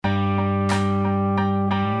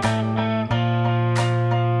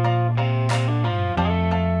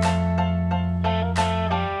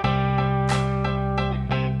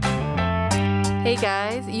Hey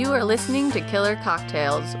guys, you are listening to Killer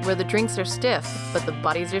Cocktails, where the drinks are stiff, but the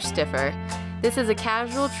bodies are stiffer. This is a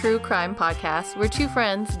casual true crime podcast where two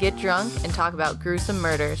friends get drunk and talk about gruesome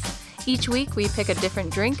murders. Each week we pick a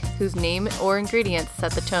different drink whose name or ingredients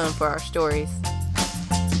set the tone for our stories.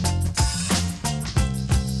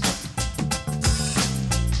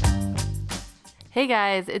 Hey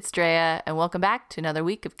guys, it's Drea, and welcome back to another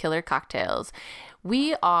week of Killer Cocktails.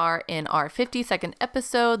 We are in our 52nd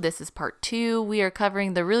episode. This is part 2. We are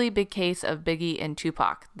covering the really big case of Biggie and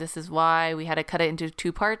Tupac. This is why we had to cut it into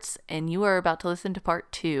 2 parts, and you are about to listen to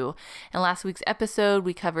part 2. In last week's episode,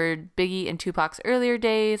 we covered Biggie and Tupac's earlier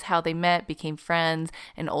days, how they met, became friends,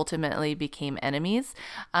 and ultimately became enemies.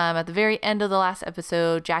 At the very end of the last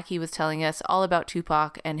episode, Jackie was telling us all about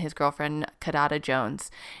Tupac and his girlfriend, Kidada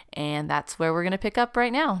Jones. And that's where we're going to pick up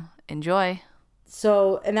right now. Enjoy.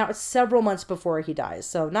 So, and that was several months before he dies.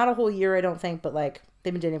 So not a whole year, I don't think, but like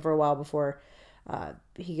they've been dating for a while before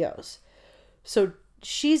he goes. So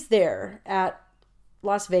she's there at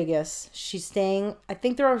Las Vegas. She's staying, I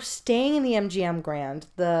think they're staying in the MGM Grand.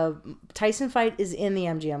 The Tyson fight is in the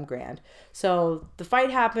MGM Grand. So the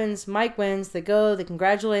fight happens, Mike wins, they go, they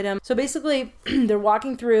congratulate him. So basically they're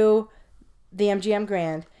walking through the MGM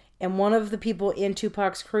Grand and one of the people in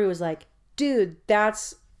Tupac's crew is like, dude,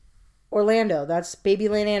 that's Orlando, that's Baby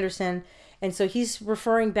Lane Anderson. And so he's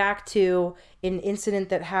referring back to an incident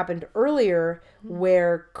that happened earlier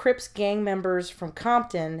where Crips gang members from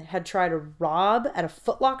Compton had tried to rob at a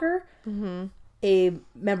Foot Locker a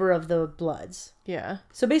member of the Bloods. Yeah.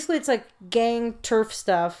 So basically it's like gang turf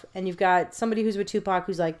stuff, and you've got somebody who's with Tupac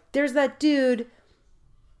who's like, there's that dude.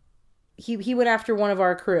 He went after one of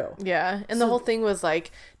our crew. Yeah, and the whole thing was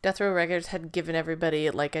like Death Row Records had given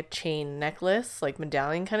everybody like a chain necklace, like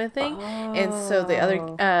medallion kind of thing. Oh. And so the other,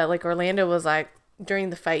 like Orlando was like,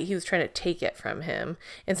 during the fight, he was trying to take it from him.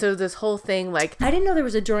 And so this whole thing, like... I didn't know there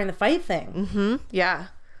was a during the fight thing. Mm-hmm, yeah.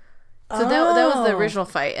 So that was the original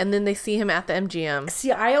fight. And then they see him at the MGM.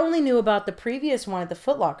 See, I only knew about the previous one at the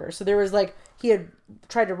Foot Locker. So there was like, he had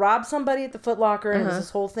tried to rob somebody at the Foot Locker, and it was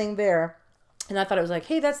this whole thing there. And I thought it was like,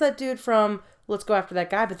 hey, that's that dude from Let's Go After That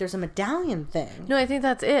Guy, but there's a medallion thing. No, I think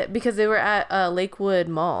that's it, because they were at Lakewood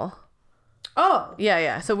Mall. Oh.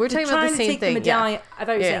 Yeah. So we're talking about the same thing. The medallion, yeah. I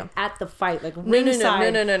thought you were saying at the fight, like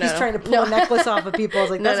ringside. No. He's trying to pull a necklace off of people. I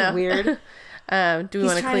was like, that's weird. Do we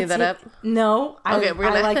want to clean that up? No. I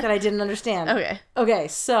like that I didn't understand. Okay,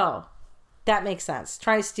 so that makes sense.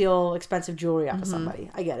 Trying to steal expensive jewelry off of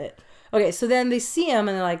somebody. I get it. Okay, so then they see him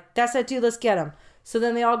and they're like, that's that dude, let's get him. So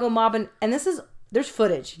then they all go mobbing, and there's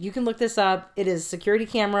footage. You can look this up. It is security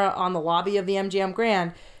camera on the lobby of the MGM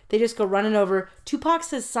Grand. They just go running over. Tupac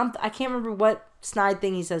says something. I can't remember what snide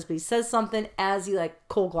thing he says, but he says something as he like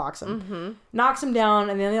cold clocks him. Knocks him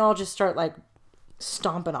down, and then they all just start like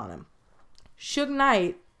stomping on him. Suge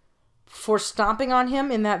Knight, for stomping on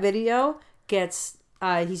him in that video, gets,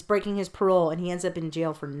 he's breaking his parole, and he ends up in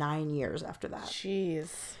jail for 9 years after that.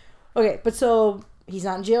 Jeez. Okay, but so... he's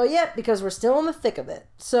not in jail yet because we're still in the thick of it.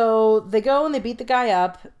 So they go and they beat the guy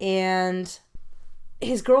up, and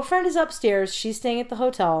his girlfriend is upstairs. She's staying at the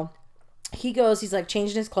hotel. He goes, he's like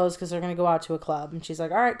changing his clothes because they're going to go out to a club. And she's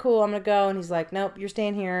like, all right, cool, I'm going to go. And he's like, nope, you're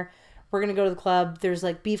staying here. We're going to go to the club. There's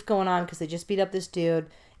like beef going on because they just beat up this dude.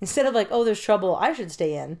 Instead of like, oh, there's trouble, I should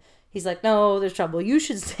stay in. He's like, no, there's trouble. You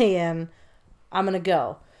should stay in. I'm going to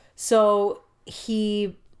go. So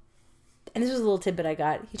he... and this was a little tidbit I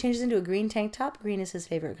got. He changes into a green tank top. Green is his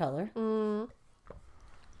favorite color.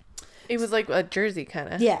 It was like a jersey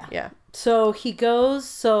kind of. Yeah. So he goes.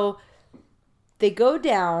 So they go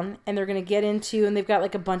down and they're going to get into, and they've got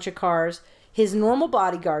like a bunch of cars. His normal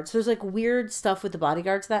bodyguards. So there's like weird stuff with the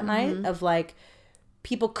bodyguards that night of like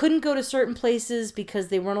people couldn't go to certain places because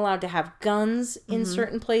they weren't allowed to have guns in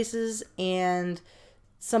certain places. And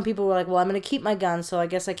some people were like, well, I'm going to keep my gun, so I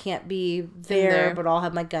guess I can't be there, but I'll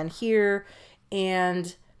have my gun here.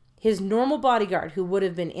 And his normal bodyguard, who would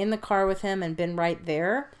have been in the car with him and been right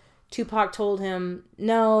there, Tupac told him,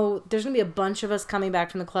 no, there's going to be a bunch of us coming back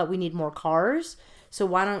from the club. We need more cars. So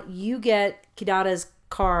why don't you get Kidada's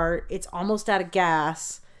car? It's almost out of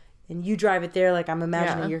gas. And you drive it there, like I'm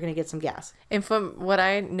imagining you're going to get some gas. And from what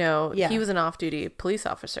I know, he was an off-duty police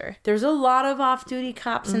officer. There's a lot of off-duty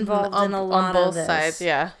cops involved in a lot of this. On both sides,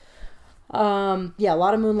 yeah. A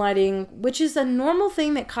lot of moonlighting, which is a normal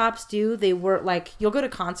thing that cops do. They were like, you'll go to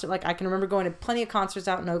concert. Like I can remember going to plenty of concerts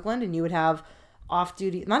out in Oakland, and you would have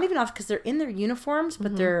off-duty, not even off because they're in their uniforms,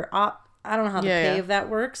 but they're off. I don't know how the pay of that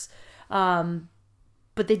works.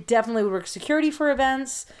 But they definitely would work security for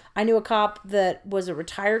events. I knew a cop that was a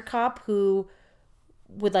retired cop who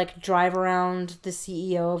would like drive around the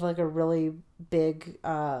CEO of like a really big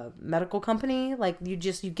medical company. Like you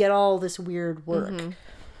get all this weird work.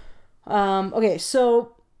 Okay,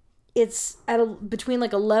 so it's between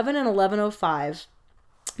like 11 and 11:05.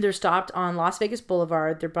 They're stopped on Las Vegas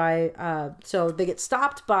Boulevard. They're by so they get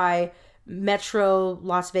stopped by Metro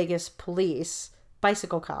Las Vegas police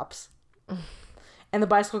bicycle cops. And the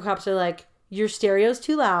bicycle cops are like, your stereo's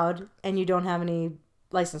too loud and you don't have any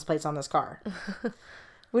license plates on this car.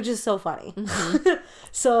 Which is so funny.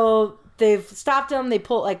 So they've stopped them. They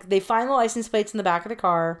find the license plates in the back of the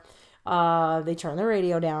car. They turn the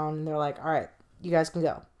radio down and they're like, all right, you guys can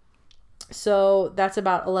go. So that's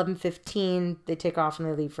about 11:15. They take off and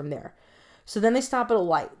they leave from there. So then they stop at a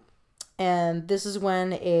light. And this is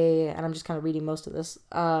when and I'm just kind of reading most of this,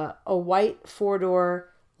 a white 4-door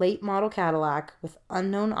late model Cadillac with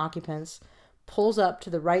unknown occupants pulls up to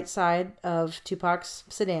the right side of Tupac's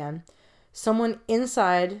sedan. Someone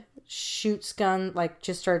inside shoots gun, like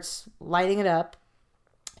just starts lighting it up.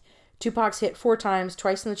 Tupac's hit 4 times,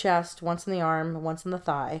 twice in the chest, once in the arm, once in the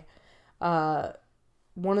thigh.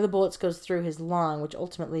 One of the bullets goes through his lung, which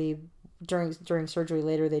ultimately, during surgery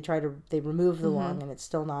later, they remove the lung, and it's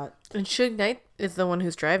still not. And Suge Knight is the one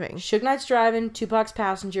who's driving. Suge Knight's driving, Tupac's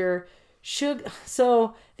passenger.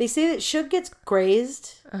 So they say that Suge gets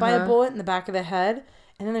grazed by a bullet in the back of the head.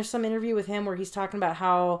 And then there's some interview with him where he's talking about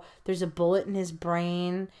how there's a bullet in his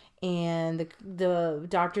brain and the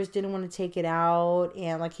doctors didn't want to take it out.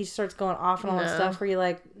 And like he starts going off and all that stuff where you're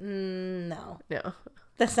like, no,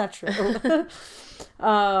 that's not true.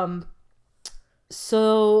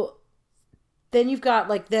 So then you've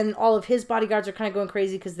got then all of his bodyguards are kind of going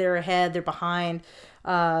crazy because they're ahead, they're behind.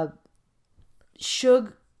 Suge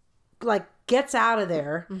gets out of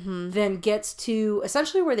there, then gets to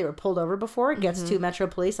essentially where they were pulled over before, gets to Metro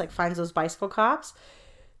Police, finds those bicycle cops.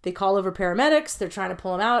 They call over paramedics. They're trying to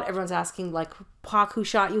pull him out. Everyone's asking, Pac, who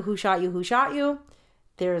shot you? Who shot you? Who shot you?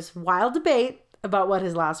 There's wild debate about what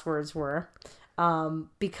his last words were.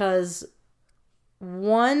 Because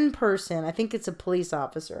one person, I think it's a police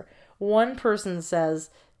officer, one person says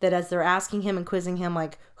that as they're asking him and quizzing him,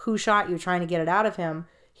 who shot you, trying to get it out of him,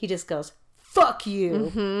 he just goes, fuck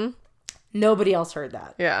you. Nobody else heard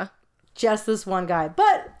that. Yeah. Just this one guy.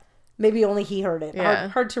 But maybe only he heard it. Yeah.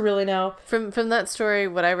 Hard to really know. From that story,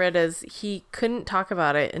 what I read is he couldn't talk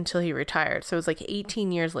about it until he retired. So it was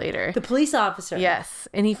 18 years later. The police officer. Yes.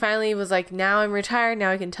 And he finally was like, now I'm retired.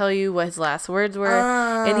 Now I can tell you what his last words were.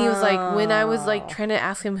 And he was like, when I was trying to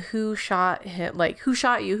ask him who shot him, who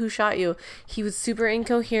shot you? Who shot you? He was super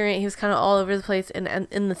incoherent. He was kind of all over the place. And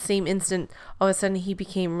in the same instant, all of a sudden he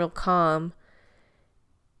became real calm.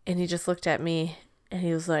 And he just looked at me and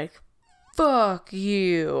he was like, fuck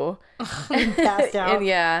you. And passed out. And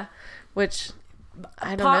yeah, which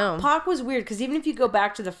I don't know. Pac was weird because even if you go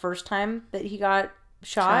back to the first time that he got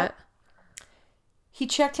shot, he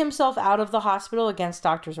checked himself out of the hospital against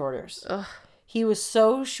doctor's orders. Ugh. He was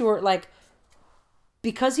so sure,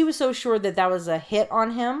 because he was so sure that was a hit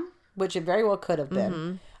on him, which it very well could have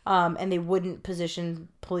been. And they wouldn't position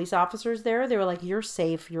police officers there. They were like, you're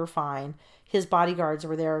safe, you're fine. His bodyguards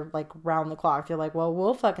were there round the clock. They're like, well,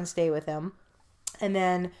 we'll fucking stay with him. And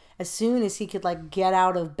then as soon as he could get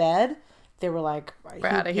out of bed, they were like,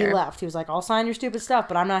 he left. He was like, I'll sign your stupid stuff,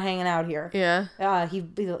 but I'm not hanging out here. Yeah. He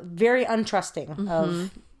very untrusting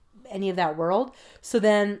of any of that world. So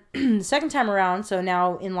then the second time around, so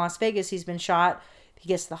now in Las Vegas, he's been shot. He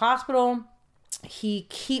gets to the hospital. He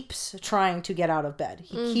keeps trying to get out of bed.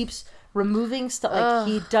 He keeps removing stuff.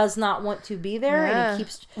 He does not want to be there. Yeah. And he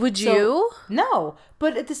keeps. Would you? No,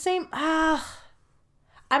 but at the same,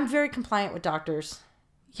 I'm very compliant with doctors.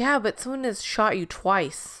 Yeah, but someone has shot you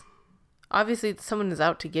twice. Obviously, someone is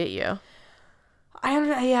out to get you.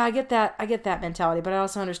 I get that. I get that mentality, but I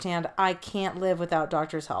also understand I can't live without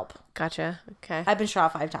doctors' help. Gotcha. Okay. I've been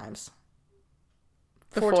shot 5 times.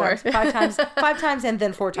 Before. 4 times. 5 times. 5 times and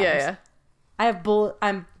then 4 times. Yeah. I have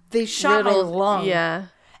they shot my lung. Yeah.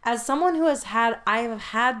 As someone who I have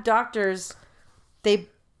had doctors, they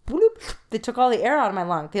took all the air out of my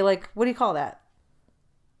lung. They what do you call that?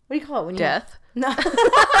 What do you call it when Death? No. No,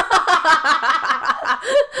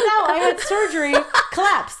 I had surgery.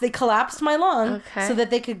 Collapse. They collapsed my lung so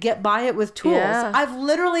that they could get by it with tools. Yeah. I've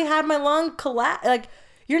literally had my lung collapse.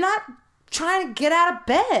 You're not trying to get out of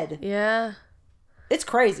bed. Yeah. It's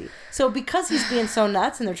crazy. So because he's being so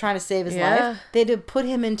nuts and they're trying to save his life, they had to put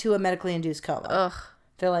him into a medically induced coma. Ugh.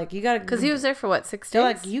 They're like, you gotta... Because he was there for what, 6 days? They're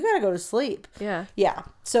like, you gotta go to sleep. Yeah. Yeah.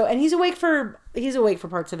 So, and he's awake for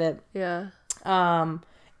parts of it. Yeah.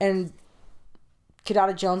 And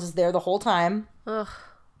Kidada Jones is there the whole time. Ugh.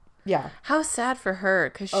 Yeah. How sad for her,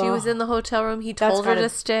 because she was in the hotel room. He told her to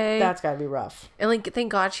stay. That's got to be rough. And like,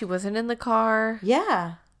 thank God she wasn't in the car.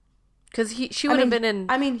 Yeah. Because she would have been in...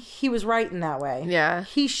 I mean, he was right in that way. Yeah.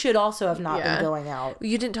 He should also have not been going out.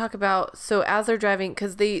 You didn't talk about... So as they're driving...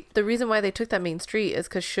 Because the reason why they took that main street is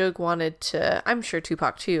because Suge wanted to... I'm sure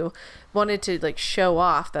Tupac too. Wanted to like show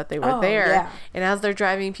off that they were there. Yeah. And as they're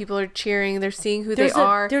driving, people are cheering. They're seeing who they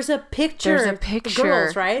are. There's a picture. There's a picture. The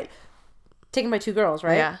girls, right? Taken by two girls,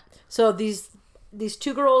 right? Yeah. So these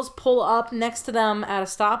two girls pull up next to them at a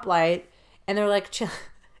stoplight. And they're like...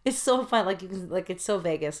 It's so fun. Like, you can, like, it's so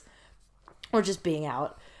Vegas. Or just being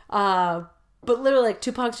out. But literally, like,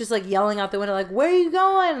 Tupac's just, like, yelling out the window, like, where are you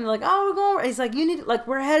going? And they're like, oh, we're going. He's like, you need, like,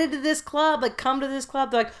 we're headed to this club. Like, come to this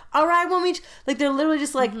club. They're like, all right, we'll meet you. Like, they're literally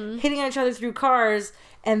just, like, hitting on each other through cars.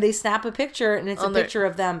 And they snap a picture. And it's a picture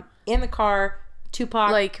of them in the car.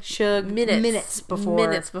 Tupac, like, Suge, minutes before.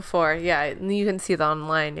 Minutes before, yeah. You can see that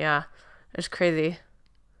online, yeah. It's crazy.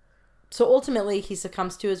 So ultimately, he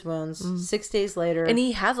succumbs to his wounds 6 days later. And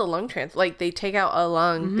he has a lung transplant. Like, they take out a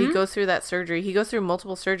lung. He goes through that surgery. He goes through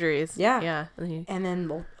multiple surgeries. Yeah. Yeah. And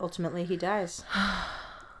then ultimately he dies.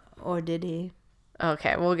 Or did he?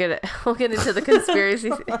 Okay, we'll get into the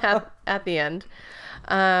conspiracy at the end.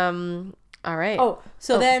 All right. Oh,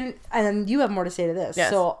 so then, and then you have more to say to this. Yes.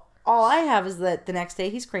 So all I have is that the next day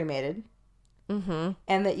he's cremated. Mm-hmm.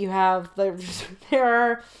 And that you have, there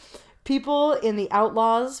are... people in the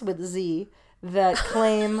Outlaws with Z that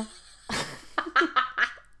claim...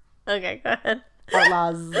 Okay, go ahead.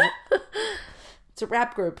 Outlaws. It's a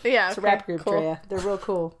rap group. Yeah, it's a rap group, cool. Drea. They're real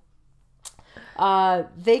cool.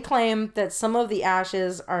 They claim that some of the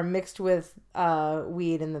ashes are mixed with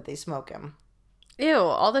weed and that they smoke him. Ew,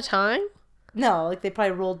 all the time? No, like they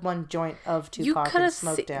probably rolled one joint of Tupac and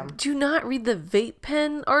smoked him. Do not read the vape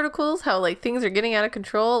pen articles, how like things are getting out of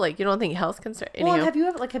control. Like you don't think health concern. Well, have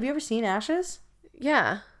you ever seen ashes?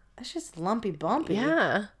 Yeah. That's just lumpy bumpy.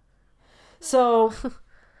 Yeah. So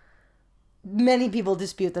many people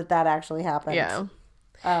dispute that actually happened. Yeah.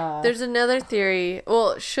 There's another theory.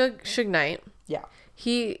 Well, Suge Knight. Yeah.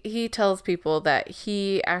 He tells people that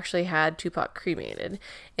he actually had Tupac cremated,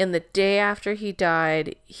 and the day after he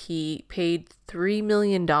died, he paid $3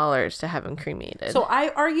 million to have him cremated. So I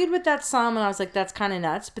argued with that some, and I was like, that's kind of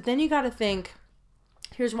nuts. But then you got to think,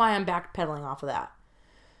 here's why I'm backpedaling off of that.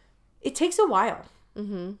 It takes a while.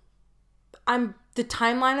 Mm-hmm. The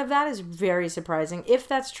timeline of that is very surprising. If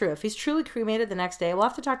that's true, if he's truly cremated the next day, we'll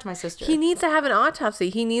have to talk to my sister. He needs to have an autopsy.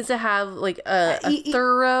 He needs to have like a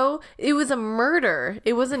thorough. It was a murder.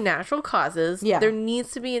 It wasn't natural causes. Yeah. There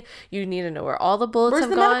needs to be. You need to know where all the bullets have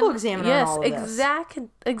gone. Where's the medical examiner? Yes, on all of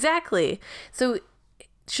exactly. So,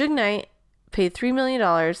 Suge Knight paid $3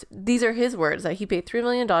 million. These are his words that he paid $3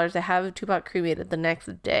 million to have Tupac cremated the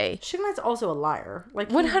next day. Suge Knight's also a liar. Like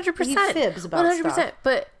 100%. He fibs about 100%. Stuff.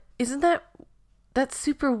 But isn't that? That's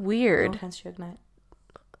super weird. No offense, Suge Knight.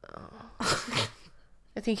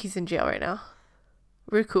 I think he's in jail right now.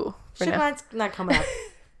 We're cool. Suge Knight's not coming up.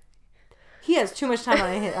 He has too much time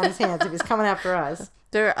on his hands if he's coming after us.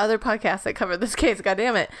 There are other podcasts that cover this case. God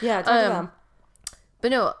damn it. Yeah, talk to them.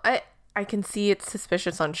 But no, I can see it's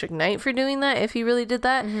suspicious on Suge Knight for doing that if he really did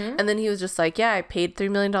that. Mm-hmm. And then he was just like, yeah, I paid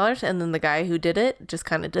 $3 million. And then the guy who did it just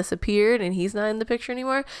kind of disappeared and he's not in the picture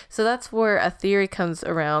anymore. So that's where a theory comes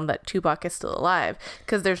around that Tupac is still alive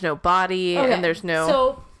because there's no body and there's no...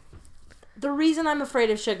 So the reason I'm afraid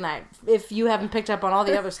of Suge Knight, if you haven't picked up on all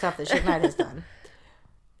the other stuff that Suge Knight has done.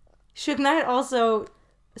 Suge Knight also...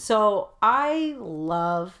 So I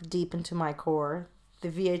love deep into my core the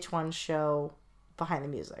VH1 show... Behind the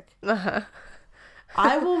Music. Uh-huh.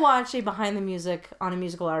 I will watch a Behind the Music on a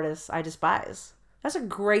musical artist I despise. That's a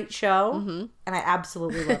great show, and I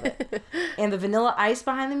absolutely love it. And the Vanilla Ice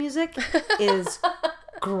Behind the Music is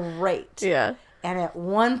great. Yeah. And at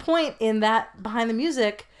one point in that Behind the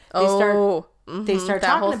Music, they start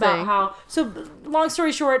talking about how... So, long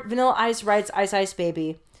story short, Vanilla Ice writes Ice Ice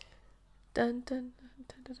Baby. Dun, dun,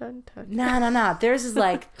 dun, dun, dun, dun. No. Theirs is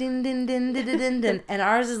like din, din, din, din, din, din, and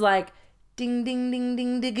ours is like ding, ding, ding,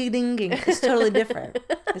 ding, ding, ding, ding. It's totally different.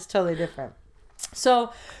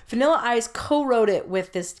 So, Vanilla Ice co-wrote it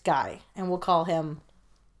with this guy, and we'll call him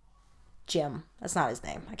Jim. That's not his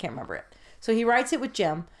name. I can't remember it. So, he writes it with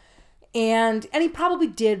Jim, and he probably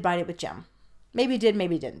did write it with Jim. Maybe he did,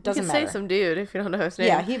 maybe he didn't. Doesn't matter. You can say some dude if you don't know his name.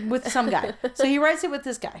 Yeah, with some guy. So, he writes it with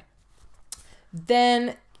this guy.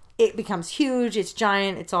 Then... it becomes huge, it's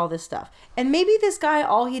giant, it's all this stuff. And maybe this guy,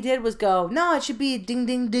 all he did was go, no, it should be ding,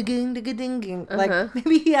 ding, ding, ding, ding, ding. Like,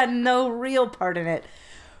 maybe he had no real part in it.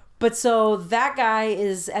 But so that guy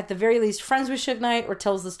is at the very least friends with Suge Knight or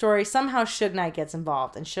tells the story. Somehow Suge Knight gets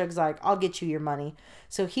involved and Suge's like, I'll get you your money.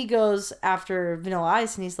 So he goes after Vanilla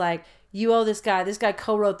Ice and he's like, you owe this guy. This guy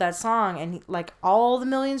co-wrote that song and he, like all the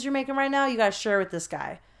millions you're making right now, you got to share with this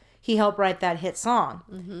guy. He helped write that hit song.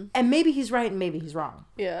 Mm-hmm. And maybe he's right and maybe he's wrong.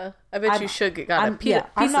 Yeah. I bet you Suge got a piece of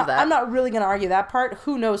that. I'm not really going to argue that part.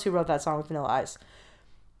 Who knows who wrote that song with Vanilla Ice?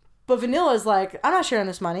 But Vanilla is like, I'm not sharing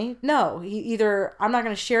this money. No, either I'm not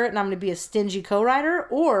going to share it and I'm going to be a stingy co-writer,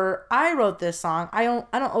 or I wrote this song. I don't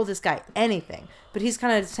owe this guy anything. But he's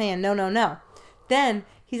kind of saying no. Then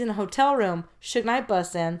he's in a hotel room. Suge Knight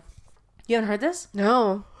busts in. You haven't heard this?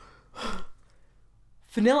 No.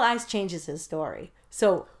 Vanilla Ice changes his story.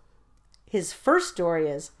 So his first story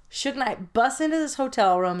is Suge Knight busts into this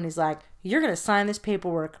hotel room and he's like, you're going to sign this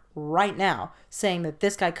paperwork right now saying that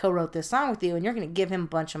this guy co-wrote this song with you and you're going to give him a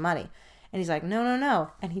bunch of money. And he's like,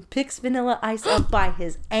 no. And he picks Vanilla Ice up by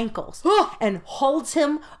his ankles and holds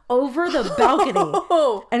him over the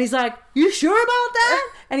balcony. And he's like, you sure about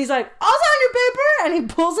that? And he's like, I'll sign your paper. And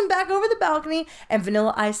he pulls him back over the balcony and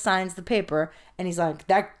Vanilla Ice signs the paper. And he's like,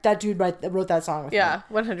 that dude wrote that song with me. Yeah,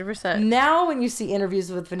 100%. Now when you see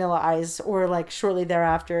interviews with Vanilla Ice or like shortly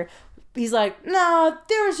thereafter, he's like, no,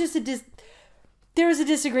 there was a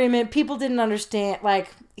disagreement. People didn't understand.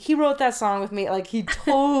 Like, he wrote that song with me. Like, he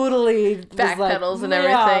totally backpedals and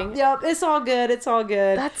everything. Yep, it's all good. It's all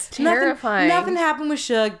good. That's terrifying. Nothing happened with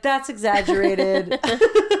Suge. That's exaggerated.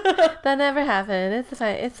 That never happened.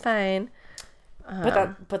 It's fine.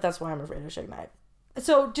 But that's why I'm afraid of Suge Knight.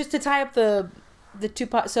 So just to tie up the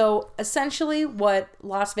Tupac. So essentially, what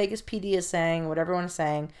Las Vegas PD is saying, what everyone is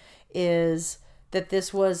saying, is that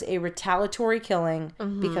this was a retaliatory killing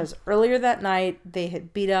because earlier that night they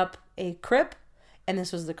had beat up a Crip, and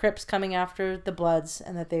this was the Crips coming after the Bloods,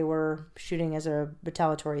 and that they were shooting as a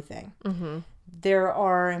retaliatory thing. Mm-hmm. There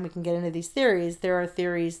are, and we can get into these theories, there are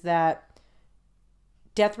theories that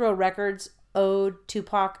Death Row Records owed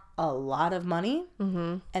Tupac a lot of money,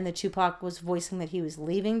 and that Tupac was voicing that he was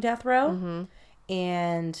leaving Death Row,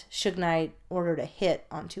 and Suge Knight ordered a hit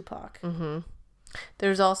on Tupac.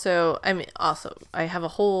 There's also, I have a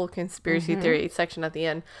whole conspiracy theory section at the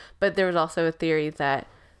end, but there was also a theory that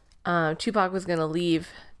Tupac was going to leave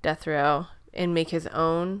Death Row and make his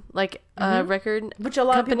own, record which a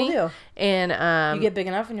lot company. Of people do. And you get big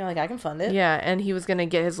enough and you're like, I can fund it. Yeah, and he was going to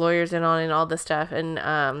get his lawyers in on and all this stuff, and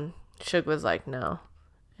Suge was like, no.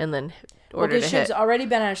 And then ordered a hit. Suge's already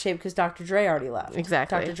been out of shape because Dr. Dre already left.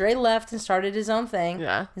 Exactly. Dr. Dre left and started his own thing.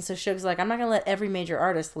 Yeah. And so Suge's like, I'm not going to let every major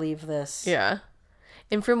artist leave this. Yeah.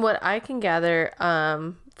 And from what I can gather,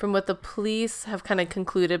 from what the police have kind of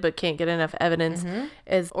concluded but can't get enough evidence,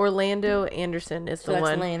 is Orlando Anderson is the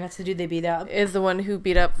one. That's the dude they beat up. Is the one who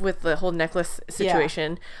beat up with the whole necklace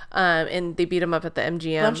situation. Yeah. And they beat him up at the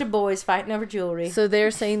MGM. Bunch of boys fighting over jewelry. So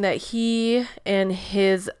they're saying that he and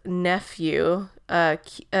his nephew,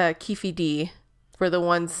 Keefy D, were the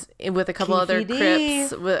ones with a couple other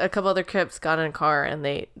Crips. With a couple other Crips got in a car, and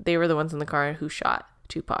they were the ones in the car who shot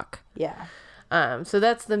Tupac. Yeah. So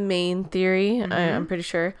that's the main theory. I'm pretty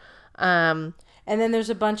sure. And then there's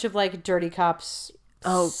a bunch of like dirty cops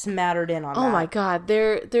smattered in on that. Oh my God.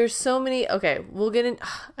 There's so many. Okay. We'll get in.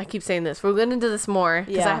 I keep saying this. We'll get into this more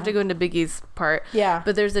because I have to go into Biggie's part. Yeah.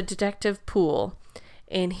 But there's a detective Poole,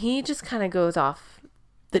 and he just kind of goes off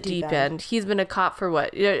the deep end. He's been a cop for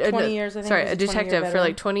what? 20 years, I think. Sorry, a detective for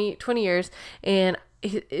like 20 years. And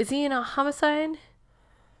is he in a homicide?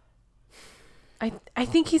 I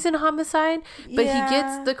think he's in a homicide, but he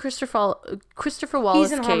gets the Christopher Wallace case.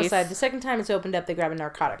 He's in homicide. The second time it's opened up, they grab a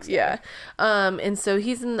narcotics case. Yeah. And so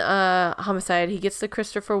he's in homicide. He gets the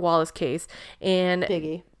Christopher Wallace case. And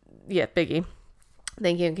Biggie. Yeah, Biggie.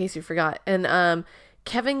 Thank you, in case you forgot. And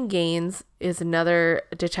Kevin Gaines is another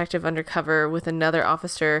detective undercover with another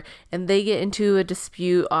officer, and they get into a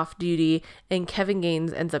dispute off duty, and Kevin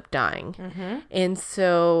Gaines ends up dying. And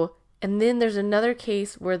so... And then there's another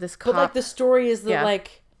case where this cop... But, like, the story is that,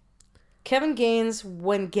 like, Kevin Gaines,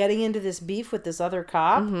 when getting into this beef with this other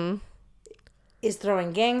cop, is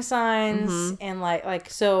throwing gang signs and, like,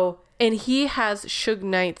 so... And he has Suge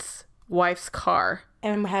Knight's wife's car.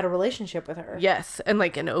 And had a relationship with her. Yes, and,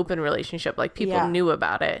 like, an open relationship. Like, people knew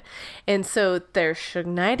about it. And so there's Suge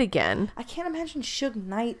Knight again. I can't imagine Suge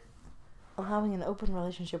Knight allowing an open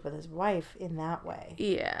relationship with his wife in that way.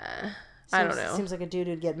 Yeah. I don't know. Seems like a dude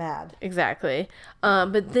who'd get mad. Exactly.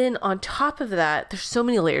 But then on top of that, there's so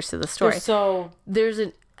many layers to the story. There's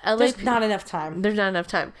not enough time. There's not enough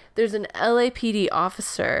time. There's an LAPD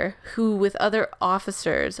officer who, with other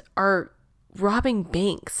officers, are robbing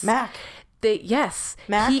banks. Mac. Yes.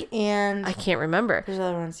 Mac and I can't remember. There's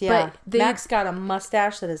other ones. Yeah. But Mac's got a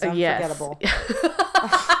mustache that is unforgettable.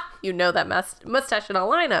 Yes. You know that mustache in a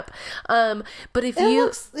lineup. But if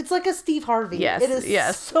it's like a Steve Harvey. Yes. It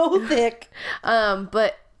is so thick.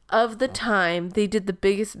 But of the time, they did the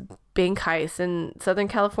biggest bank heist in Southern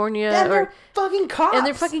California. And they're fucking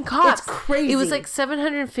cops. It's crazy. It was like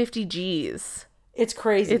 750 G's. It's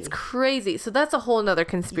crazy. It's crazy. So that's a whole nother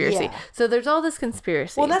conspiracy. Yeah. So there's all this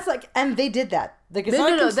conspiracy. Well, that's like, and they did that. Like, it's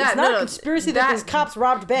not a conspiracy that these cops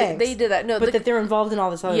robbed banks. They did that. No, but that they're involved in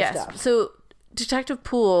all this other stuff. So Detective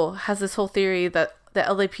Poole has this whole theory that the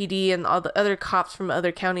LAPD and all the other cops from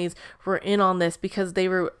other counties were in on this because they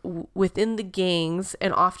were within the gangs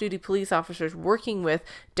and off-duty police officers working with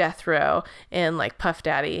Death Row and like Puff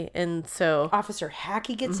Daddy. And so Officer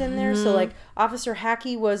Hackey gets in there. So like Officer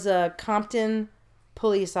Hackey was a Compton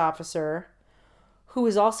police officer who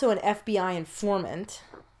is also an FBI informant.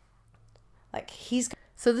 Like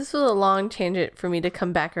So this was a long tangent for me to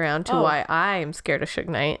come back around to why I'm scared of Suge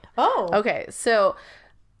Knight. Oh. Okay, so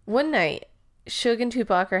one night, Suge and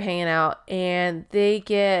Tupac are hanging out, and they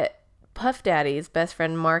get Puff Daddy's best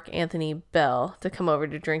friend, Mark Anthony Bell, to come over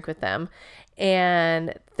to drink with them.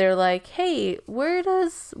 And they're like, hey, where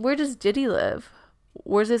does Diddy live?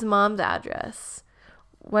 Where's his mom's address?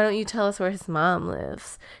 Why don't you tell us where his mom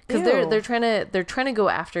lives? Because they're trying to go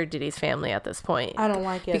after Diddy's family at this point. I don't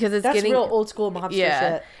like it because that's real old school mobster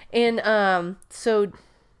shit. And so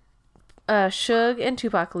Suge and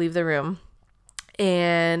Tupac leave the room,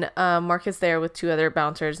 and Mark is there with two other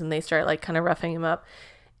bouncers, and they start like kind of roughing him up.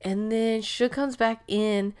 And then Suge comes back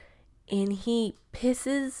in, and he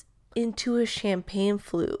pisses into a champagne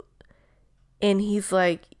flute, and he's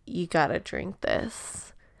like, "You gotta drink this."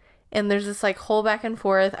 And there's this like whole back and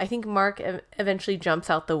forth. I think Mark eventually jumps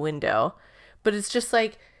out the window. But it's just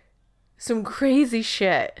like some crazy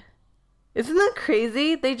shit. Isn't that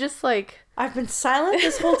crazy? They just like... I've been silent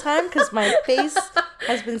this whole time because my face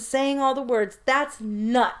has been saying all the words. That's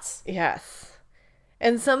nuts. Yes.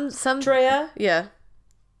 And some... Drea? Yeah.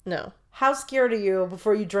 No. How scared are you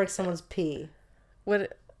before you drink someone's pee?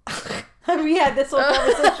 What... We had this whole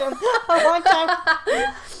conversation a long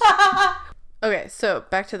time. Okay, so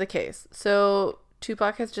back to the case. So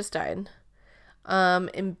Tupac has just died.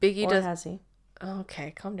 And Biggie does... has he?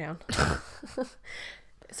 Okay, calm down.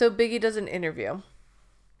 So Biggie does an interview.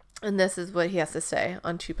 And this is what he has to say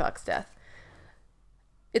on Tupac's death.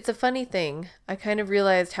 It's a funny thing. I kind of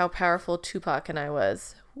realized how powerful Tupac and I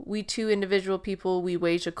was. We two individual people, we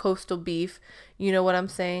waged a coastal beef. You know what I'm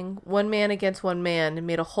saying? One man against one man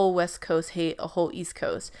made a whole West Coast hate a whole East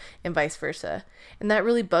Coast, and vice versa. And that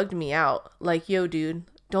really bugged me out. Like, yo, dude,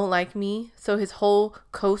 don't like me, so his whole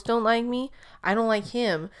coast don't like me. I don't like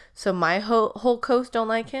him, so my whole coast don't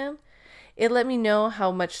like him. It let me know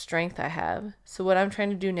how much strength I have. So what I'm trying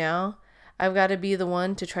to do now, I've got to be the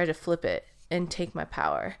one to try to flip it and take my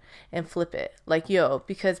power and flip it. Like, yo,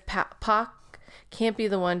 because Pac can't be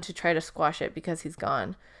the one to try to squash it because he's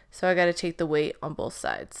gone. So I got to take the weight on both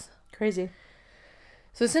sides. Crazy.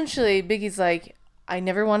 So essentially, Biggie's like, I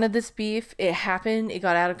never wanted this beef. It happened. It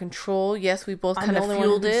got out of control. Yes, we both kind of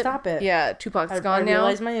fueled it. Stop it. Yeah, Tupac's gone now. I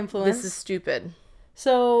realize my influence. This is stupid.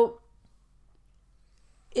 So,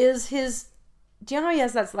 is his... Do you know how he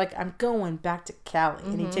has that, like, I'm going back to Cali,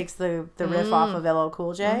 and he takes the riff off of LL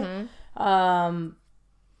Cool J?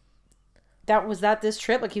 Was that this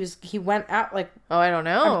trip? Like, he went out, like... Oh, I don't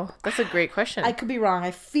know. That's a great question. I could be wrong. I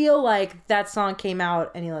feel like that song came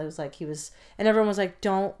out, and and everyone was like,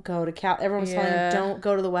 don't go to Cali. Everyone was telling him, don't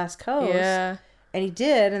go to the West Coast. Yeah. And he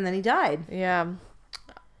did, and then he died. Yeah.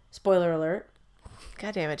 Spoiler alert.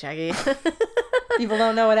 God damn it, Jackie. People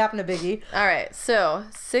don't know what happened to Biggie. All right. So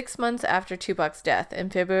 6 months after Tupac's death, in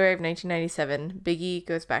February of 1997, Biggie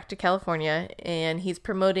goes back to California, and he's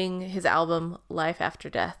promoting his album Life After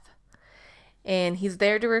Death. And he's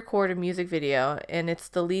there to record a music video, and it's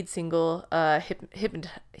the lead single,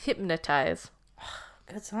 Hypnotize.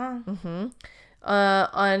 Good song.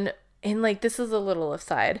 And like, this is a little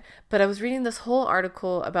aside, but I was reading this whole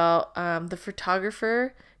article about the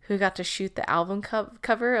photographer who got to shoot the album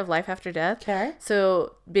cover of Life After Death. Okay.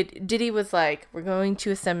 So Diddy was like, we're going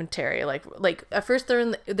to a cemetery. Like at first they're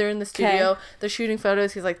in the studio, they're shooting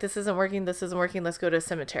photos. He's like, this isn't working. Let's go to a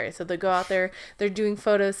cemetery. So they go out there, they're doing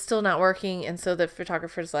photos, still not working. And so the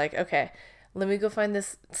photographer's like, okay, let me go find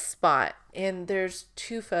this spot. And there's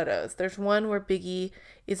two photos. There's one where Biggie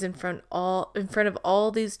is in front of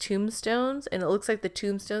all these tombstones, and it looks like the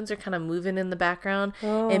tombstones are kind of moving in the background.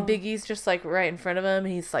 And Biggie's just like right in front of him,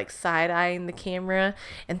 and he's like side-eyeing the camera,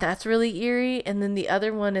 and that's really eerie. And then the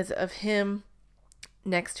other one is of him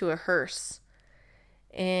next to a hearse,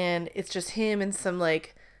 and it's just him and some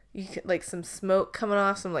like some smoke coming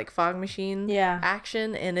off, some like fog machine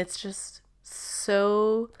action, and it's just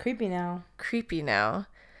so creepy now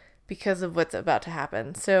because of what's about to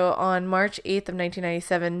happen. So on March 8th of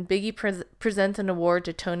 1997, Biggie presents an award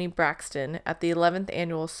to Toni Braxton at the 11th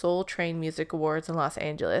annual Soul Train Music Awards in Los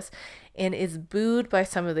Angeles and is booed by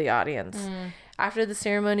some of the audience. After the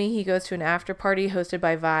ceremony, he goes to an after party hosted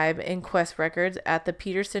by Vibe and Quest Records at the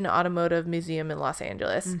Peterson Automotive Museum in Los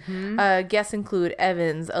Angeles. Guests include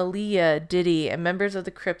Evans, Aaliyah, Diddy, and members of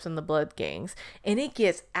the Crips and the Blood gangs. And it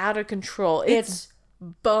gets out of control. It's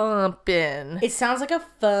bumping. It sounds like a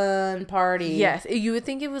fun party. Yes, you would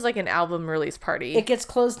think it was like an album release party. It gets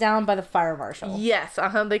closed down by the fire marshal. Yes,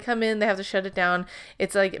 they come in, they have to shut it down.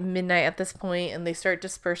 It's like midnight at this point, and they start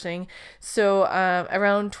dispersing. So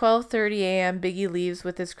around 12:30 a.m., Biggie leaves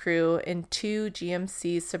with his crew in 2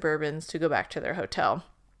 GMC Suburbans to go back to their hotel.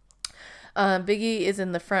 Biggie is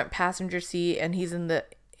in the front passenger seat, and he's in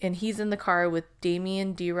the car with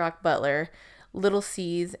Damian D-Rock Butler, Little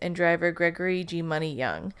C's, and driver Gregory G. Money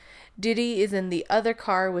Young. Diddy is in the other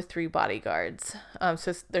car with 3 bodyguards.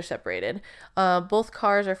 So they're separated. Both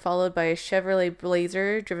cars are followed by a Chevrolet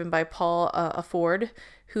Blazer driven by Paul Afford,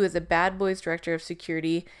 who is a Bad Boys director of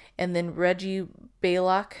security, and then Reggie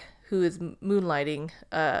Baylock, who is moonlighting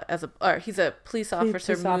he's a police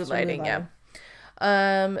officer moonlighting.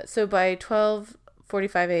 So by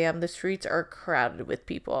 12:45 a.m. the streets are crowded with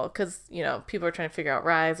people because people are trying to figure out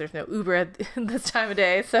rides. There's no Uber at this time of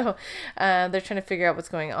day, so they're trying to figure out what's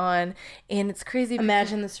going on, and it's crazy.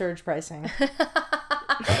 Imagine the surge pricing.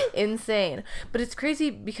 Insane. But it's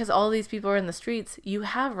crazy because all these people are in the streets. You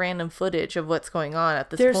have random footage of what's going on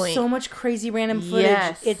at this point. There's so much crazy random footage.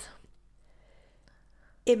 Yes.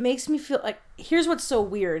 It makes me feel like, here's what's so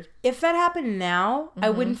weird. If that happened now,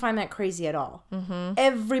 I wouldn't find that crazy at all.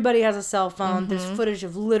 Everybody has a cell phone. There's footage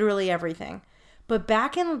of literally everything. But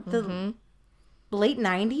back in the late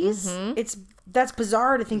 90s, that's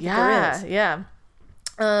bizarre to think that there is.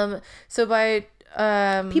 Yeah. So by...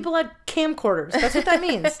 people had camcorders. That's what that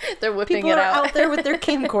means. They're whipping people it are out. out there with their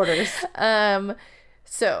camcorders.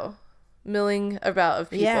 So... milling about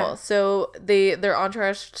of people. Yeah. So their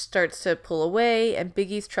entourage starts to pull away, and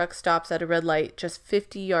Biggie's truck stops at a red light just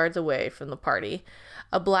 50 yards away from the party.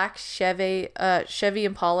 A black Chevy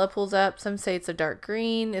Impala pulls up. Some say it's a dark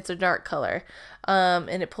green. It's a dark color.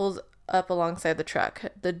 And it pulls up alongside the truck.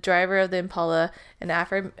 The driver of the Impala, an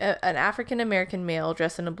African-American male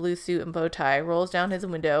dressed in a blue suit and bow tie, rolls down his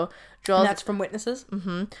window. And that's from witnesses?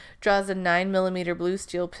 Draws a 9mm blue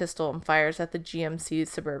steel pistol and fires at the GMC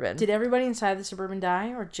Suburban. Did everybody inside the Suburban die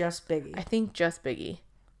or just Biggie? I think just Biggie.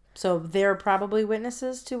 So they're probably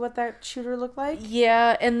witnesses to what that shooter looked like?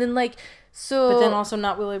 Yeah, and then but then also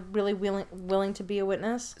not really willing to be a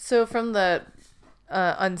witness? So from the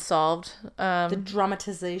unsolved the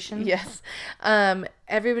dramatization. Yes.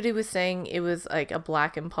 Everybody was saying it was like a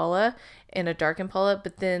black Impala and a dark Impala,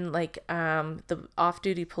 but then the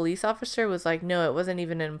off-duty police officer was like, no, it wasn't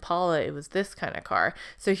even an Impala, it was this kind of car.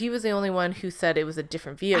 So he was the only one who said it was a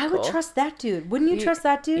different vehicle. I would trust that dude. Wouldn't you trust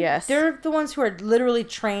that dude? Yes. They're the ones who are literally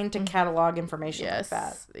trained to catalog information like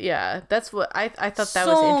that. Yeah, that's what I thought that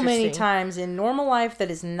was interesting. So many times in normal life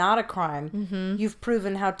that is not a crime, you've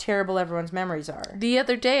proven how terrible everyone's memories are. The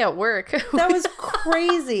other day at work. That was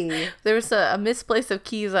crazy. There was a misplace of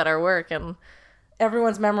keys at our work, and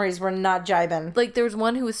everyone's memories were not jibing. There was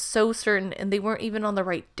one who was so certain, and they weren't even on the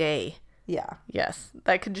right day. Yeah. Yes.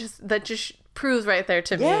 That just proves right there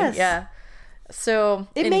to me. Yes. Yeah. So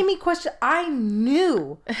it made me question. I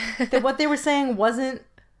knew that what they were saying wasn't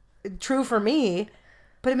true for me,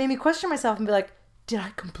 but it made me question myself and be like, did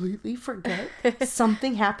I completely forget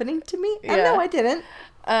something happening to me? And no, I didn't.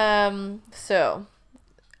 So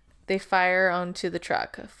they fire onto the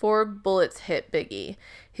truck. 4 bullets hit Biggie.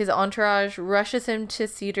 His entourage rushes him to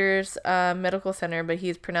Cedars Medical Center, but he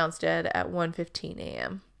is pronounced dead at 1:15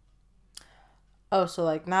 a.m. Oh,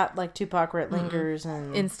 so not like Tupac where it lingers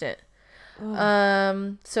and... Instant.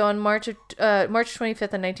 Oh. So on March 25th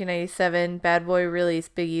of 1997, Bad Boy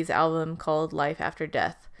released Biggie's album called Life After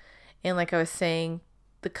Death. And like I was saying,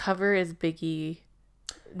 the cover is Biggie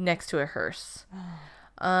next to a hearse.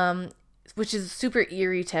 Which is super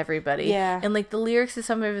eerie to everybody. Yeah. And the lyrics to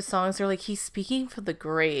some of his songs are he's speaking from the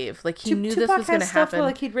grave. He knew this was going to happen. Tupac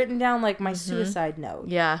has stuff he'd written down my suicide note.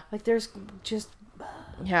 Yeah. There's just...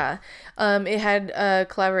 Yeah. It had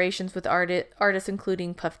collaborations with artists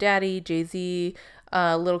including Puff Daddy, Jay-Z,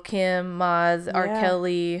 Lil' Kim, Maz, R.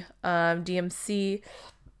 Kelly, DMC.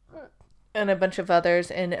 and a bunch of others,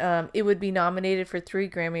 and it would be nominated for 3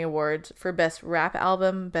 Grammy Awards for Best Rap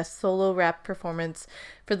Album, Best Solo Rap Performance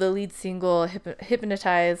for the lead single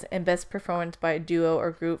Hypnotize, and Best Performance by a Duo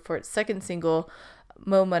or Group for its second single,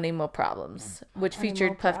 Mo Money, Mo Problems, which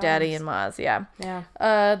featured Puff Daddy and Maz. Yeah.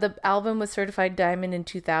 The album was certified diamond in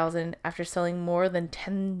 2000 after selling more than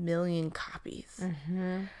 10 million copies.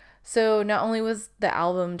 So not only was the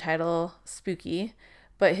album title spooky,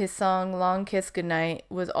 but his song "Long Kiss Goodnight"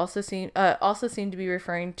 was also seemed to be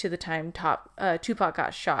referring to the time Tupac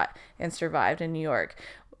got shot and survived in New York.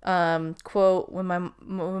 Quote, when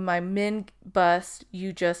my men bust,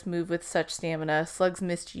 you just move with such stamina. Slugs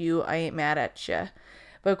missed you, I ain't mad at ya.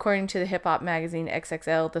 But according to the hip-hop magazine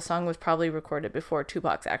XXL, the song was probably recorded before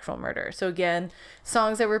Tupac's actual murder. So again,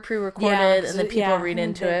 songs that were pre-recorded and then people read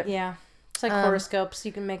into it. Yeah. It's like horoscopes.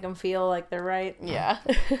 You can make them feel like they're right. Yeah.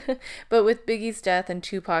 But with Biggie's death and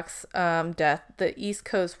Tupac's death, the East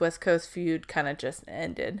Coast West Coast feud kind of just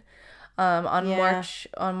ended. On March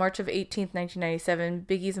of 18th, 1997,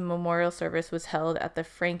 Biggie's memorial service was held at the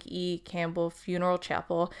Frank E. Campbell Funeral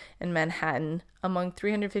Chapel in Manhattan. Among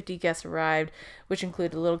 350 guests arrived, which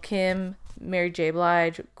included Lil' Kim, Mary J.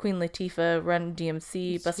 Blige, Queen Latifah, Run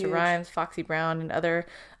DMC, Busta Rhymes, Foxy Brown, and other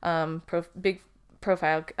big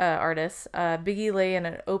profile artists. Biggie lay in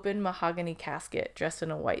an open mahogany casket dressed in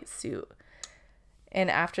a white suit. And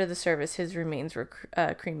after the service, his remains were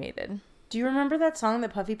cremated. Do you remember that song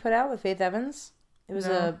that Puffy put out with Faith Evans? It was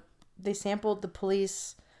they sampled the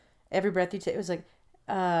Police, Every Breath You Take. It was like,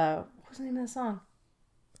 what was the name of the song?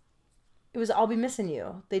 It was I'll Be Missing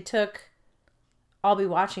You. They took I'll Be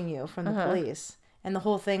Watching You from the Police. And the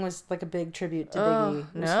whole thing was like a big tribute to Biggie.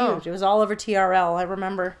 It was huge. It was all over TRL, I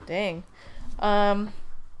remember. Dang.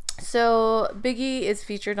 So Biggie is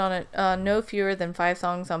featured on no fewer than 5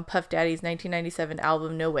 songs on Puff Daddy's 1997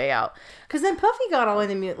 album No Way Out. Because then Puffy got all in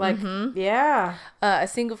the music, like, yeah. A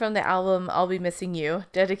single from the album I'll Be Missing You,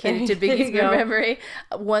 dedicated to Biggie's good memory,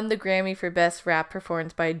 won the Grammy for Best Rap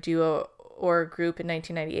Performance by a Duo or Group in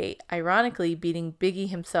 1998, ironically beating Biggie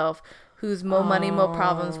himself, whose Mo Money, Mo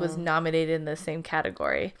Problems was nominated in the same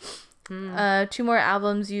category. 2 more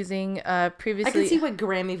albums using previously... I can see why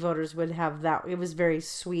Grammy voters would have that. It was very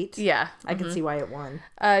sweet. Yeah. I can see why it won.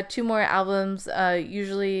 2 more albums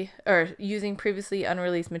using previously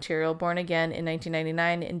unreleased material, Born Again in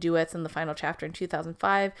 1999 and Duets in the Final Chapter in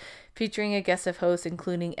 2005, featuring a guest of hosts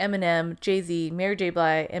including Eminem, Jay-Z, Mary J.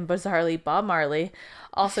 Blige, and bizarrely Bob Marley,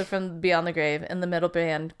 also from Beyond the Grave, and the metal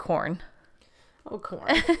band Korn. Oh,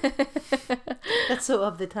 Korn. That's so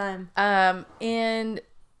of the time. And...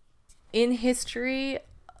 in history,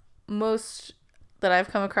 most that I've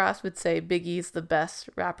come across would say Biggie's the best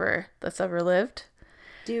rapper that's ever lived.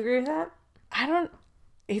 Do you agree with that?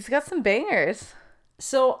 He's got some bangers.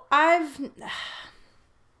 So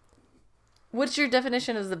What's your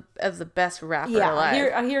definition of the best rapper alive?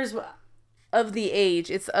 Here's what... Of the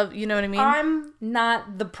age. It's of, you know what I mean? I'm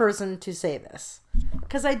not the person to say this.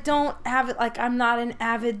 Because I don't have it, like, I'm not an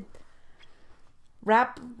avid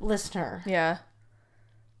rap listener. Yeah.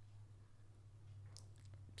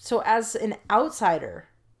 So as an outsider,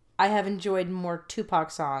 I have enjoyed more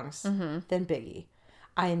Tupac songs than Biggie.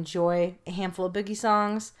 I enjoy a handful of Biggie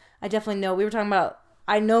songs. I definitely know, we were talking about,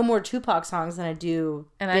 I know more Tupac songs than I do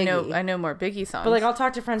and Biggie. I know more Biggie songs. But like, I'll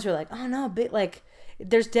talk to friends who are like, oh no, like,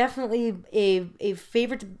 there's definitely a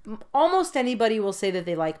favorite. Almost anybody will say that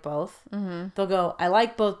they like both. They'll go, I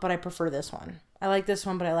like both, but I prefer this one. I like this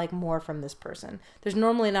one, but I like more from this person. There's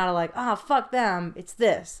normally not a like, fuck them, it's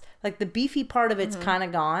this. Like, the beefy part of it's kind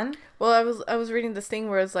of gone. Well, I was reading this thing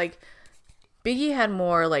where it's like, Biggie had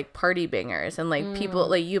more like party bangers and like people,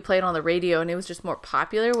 like you played on the radio and it was just more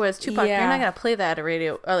popular. Whereas Tupac, you're not going to play that at a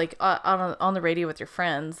radio or like on the radio with your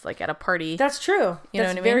friends, like at a party. That's true. You know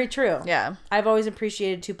what I mean? Very true. Yeah. I've always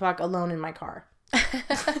appreciated Tupac alone in my car.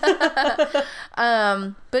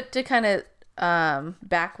 But to kind of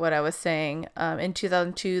back what I was saying, in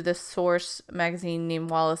 2002, the Source magazine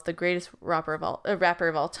named Wallace the greatest rapper of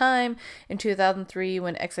all time. In 2003,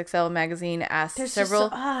 when XXL magazine asked it's so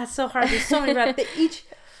hard. There's so many rappers. Each.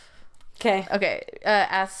 Okay.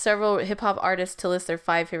 Asked several hip hop artists to list their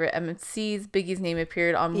 5 favorite MCs. Biggie's name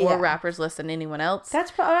appeared on more rappers lists than anyone else.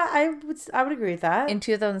 That's I would agree with that. In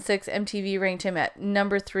 2006, MTV ranked him at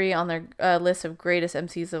number 3 on their list of greatest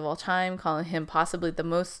MCs of all time, calling him possibly the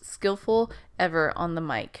most skillful ever on the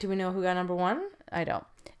mic. Do we know who got number 1? I don't.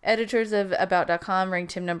 Editors of About.com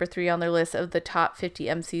ranked him number 3 on their list of the top 50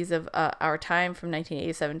 MCs of our time from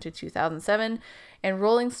 1987 to 2007. And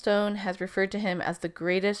Rolling Stone has referred to him as the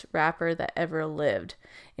greatest rapper that ever lived.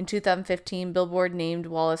 In 2015, Billboard named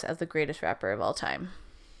Wallace as the greatest rapper of all time.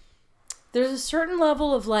 There's a certain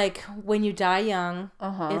level of, like, when you die young,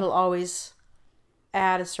 it'll always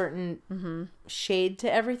add a certain shade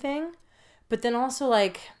to everything. But then also,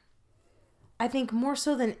 like, I think more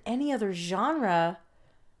so than any other genre,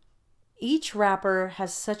 each rapper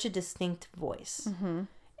has such a distinct voice.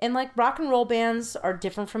 And, like, rock and roll bands are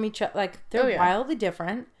different from each other. Like, they're wildly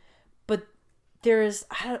different. But there's...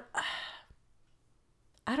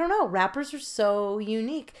 I don't know. Rappers are so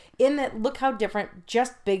unique in that. Look how different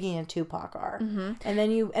just Biggie and Tupac are, and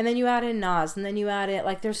then you add in Nas, and then you add in,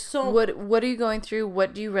 like, there's so. What are you going through?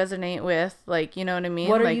 What do you resonate with? Like, you know what I mean?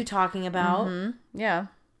 What like, are you talking about? Yeah.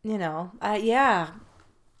 You know. Yeah.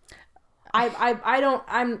 I don't.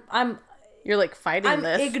 I'm. You're like fighting I'm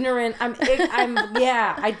this. Ignorant. I'm.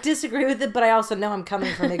 Yeah. I disagree with it, but I also know I'm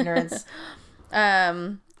coming from ignorance.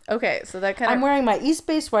 Okay, so that kind of... I'm wearing my East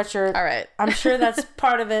Bay sweatshirt. All right. I'm sure that's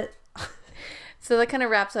part of it. So that kind of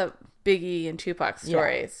wraps up Biggie and Tupac's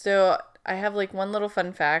story. Yeah. So I have, like, one little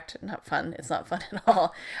fun fact. Not fun. It's not fun at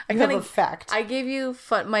all. I have a fact. I gave you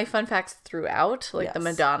my fun facts throughout, like the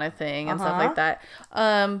Madonna thing and stuff like that.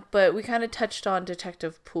 But we kind of touched on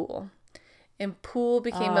Detective Poole. And Poole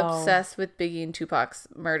became obsessed with Biggie and Tupac's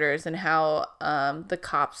murders and how the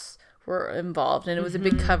cops were involved. And it was a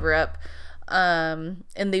big cover-up. And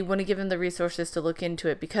they wouldn't give him the resources to look into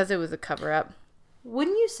it because it was a cover-up.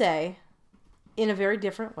 Wouldn't you say, in a very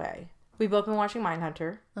different way, we've both been watching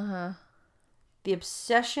Mindhunter. The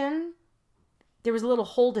obsession, there was a little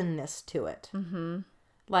Holdenness to it.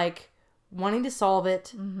 Like, wanting to solve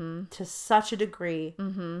it to such a degree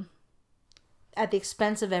at the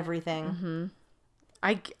expense of everything.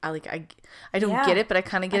 I don't get it, but I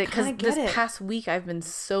kind of get it because this past week I've been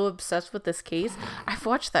so obsessed with this case. I've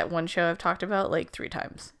watched that one show I've talked about like 3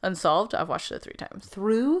 times. Unsolved, I've watched it 3 times.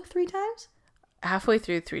 Through 3 times? Halfway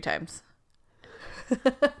through 3 times.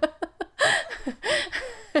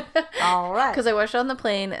 All right. Because I watched it on the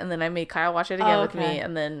plane and then I made Kyle watch it again with me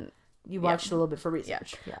and then... You watched a little bit for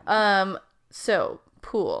research. Yeah. So,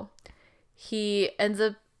 Poole. He ends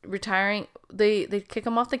up retiring. They kick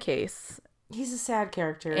him off the case. He's a sad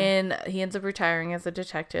character. And he ends up retiring as a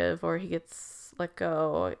detective, or he gets let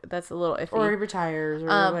go. That's a little iffy. Or he retires, or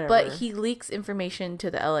whatever. But he leaks information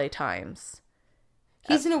to the LA Times.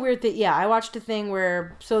 He's in a weird thing. Yeah, I watched a thing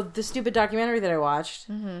where... So, the stupid documentary that I watched,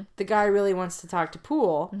 the guy really wants to talk to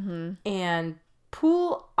Poole. And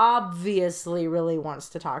Poole obviously really wants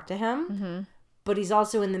to talk to him. But he's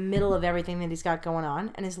also in the middle of everything that he's got going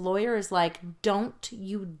on. And his lawyer is like, don't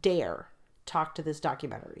you dare talk to this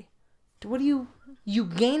documentary. What do you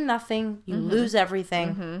gain nothing, you lose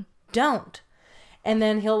everything. Don't. And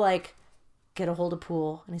then he'll, like, get a hold of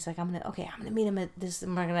Poole, and he's like, I'm gonna meet him at this,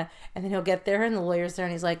 and then he'll get there, and the lawyer's there,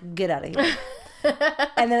 and he's like, get out of here.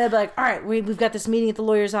 And then they'll be like, all right, we've got this meeting at the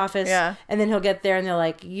lawyer's office. Yeah. And then he'll get there, and they're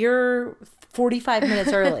like, you're 45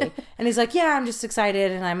 minutes early. And he's like, yeah, I'm just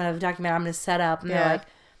excited, and I'm gonna set up. And they're like,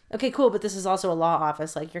 okay, cool, but this is also a law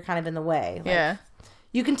office, like, you're kind of in the way. Like,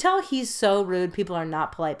 you can tell he's so rude. People are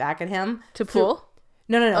not polite back at him. To Poole?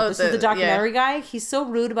 No. Oh, this is the documentary guy. He's so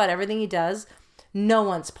rude about everything he does. No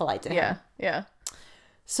one's polite to him. Yeah.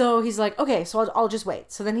 So he's like, okay, so I'll just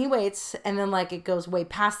wait. So then he waits, and then, like, it goes way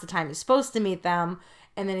past the time he's supposed to meet them.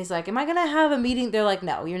 And then he's like, am I going to have a meeting? They're like,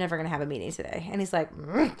 no, you're never going to have a meeting today. And he's like,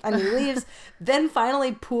 and he leaves. Then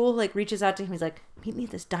finally Poole, like, reaches out to him. He's like, meet me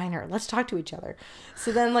at this diner. Let's talk to each other.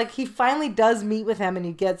 So then, like, he finally does meet with him, and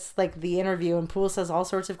he gets, like, the interview, and Poole says all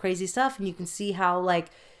sorts of crazy stuff. And you can see how, like,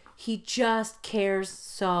 he just cares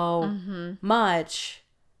so much.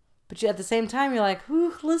 But at the same time, you're like,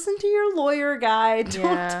 listen to your lawyer guy.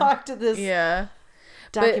 Don't talk to this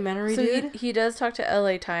documentary dude. He does talk to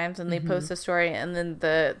LA Times, and they post a story, and then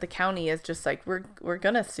the county is just like, we're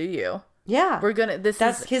gonna sue you. Yeah.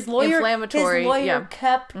 That's his lawyer. Inflammatory. His lawyer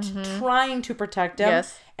kept trying to protect him.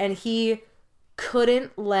 Yes. And he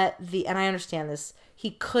couldn't let and I understand this,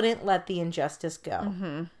 he couldn't let the injustice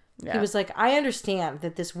go. Yeah. He was like, I understand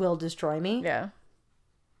that this will destroy me. Yeah.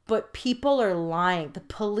 But people are lying. The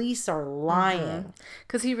police are lying.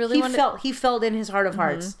 Because he really he felt in his heart of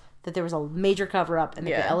hearts that there was a major cover-up and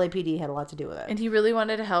that the LAPD had a lot to do with it. And he really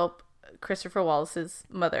wanted to help Christopher Wallace's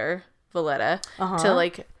mother, Valletta, to,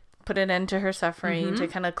 like, put an end to her suffering, to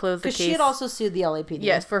kind of close the case. Because she had also sued the LAPD.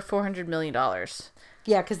 Yes, for $400 million.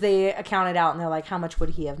 Yeah, because they accounted out, and they're like, how much would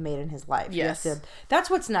he have made in his life? Yes. That's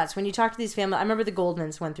what's nuts. When you talk to these families, I remember the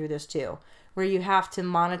Goldmans went through this too, where you have to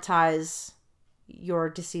monetize your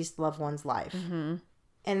deceased loved one's life.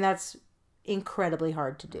 And that's incredibly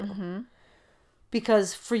hard to do.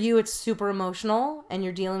 Because for you, it's super emotional, and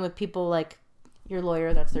you're dealing with people like your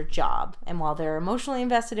lawyer, that's their job. And while they're emotionally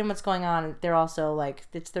invested in what's going on, they're also like,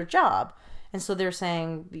 it's their job. And so they're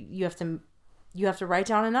saying you have to write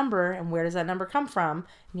down a number, and where does that number come from? And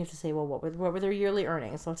you have to say, well, what were their yearly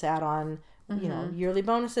earnings? Let's add on, yearly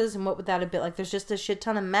bonuses, and what would that have been? Like, there's just a shit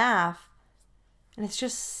ton of math, and it's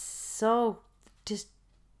just so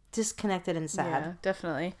disconnected and sad. Yeah,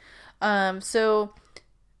 definitely. So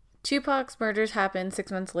Tupac's murders happened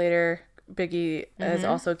 6 months later. Biggie is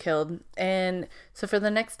also killed. And so for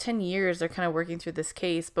the next 10 years, they're kind of working through this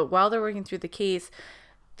case. But while they're working through the case,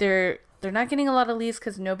 they're not getting a lot of leads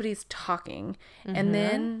because nobody's talking. And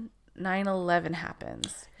then 9/11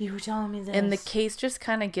 happens. You were telling me this. And the case just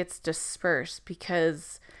kind of gets dispersed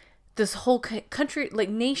because this whole country, like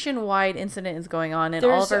nationwide incident is going on, and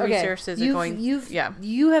all of our resources are going.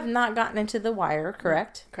 You have not gotten into The Wire,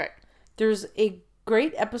 correct? Correct. There's a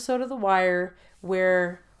great episode of The Wire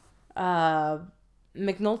where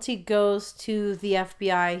McNulty goes to the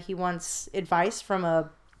FBI. He wants advice from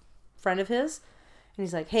a friend of his. And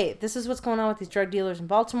he's like, hey, this is what's going on with these drug dealers in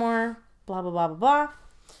Baltimore. Blah, blah, blah, blah, blah.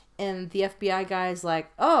 And the FBI guy's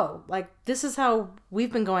like, oh, like, this is how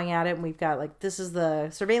we've been going at it. And we've got, like, this is the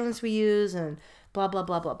surveillance we use and blah, blah,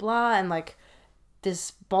 blah, blah, blah. And, like,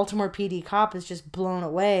 this Baltimore PD cop is just blown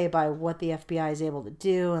away by what the FBI is able to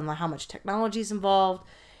do and like, how much technology is involved.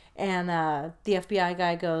 And the FBI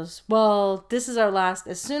guy goes, well, this is our last.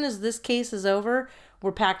 As soon as this case is over,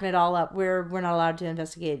 we're packing it all up. We're not allowed to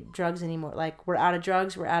investigate drugs anymore. Like, we're out of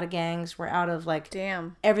drugs. We're out of gangs. We're out of, like,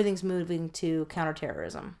 damn. Everything's moving to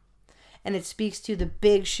counterterrorism. And it speaks to the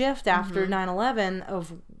big shift after 9/11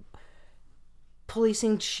 of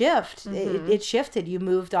policing shift. It shifted. You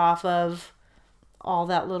moved off of all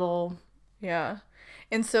that little... Yeah.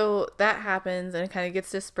 And so that happens and it kind of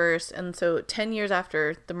gets dispersed. And so 10 years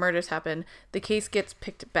after the murders happen, the case gets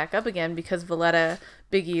picked back up again because Valletta,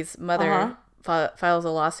 Biggie's mother, files a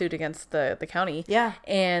lawsuit against the county. Yeah.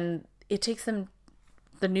 And it takes them,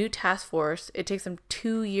 the new task force, it takes them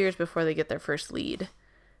 2 years before they get their first lead.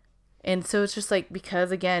 And so it's just like,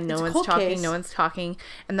 because again, no one's talking.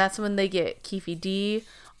 And that's when they get Keefe D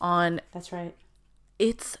on. That's right.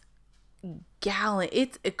 It's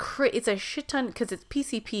it's a shit ton because it's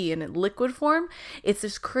PCP in liquid form. It's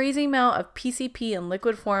this crazy amount of PCP in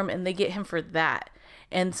liquid form, and they get him for that.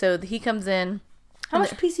 And so he comes in. How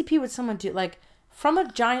much PCP would someone do? Like, from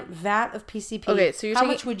a giant vat of PCP, okay, so how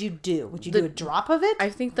much would you do? Would you do a drop of it? I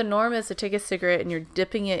think the norm is to take a cigarette and you're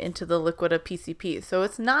dipping it into the liquid of PCP. So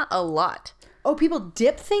it's not a lot. Oh, people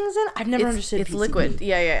dip things in? I've never understood it's PCP. Liquid.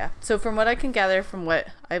 Yeah. So from what I can gather from what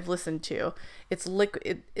I've listened to, it's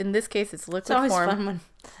liquid. In this case, it's liquid form. It's always fun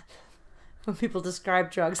when people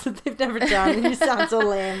describe drugs that they've never done and you sound so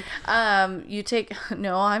lame. I'm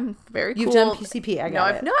very cool. You've done PCP, I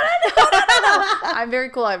got it. No. I'm very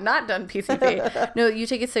cool. I've not done PCP. No, you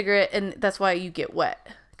take a cigarette and that's why you get wet.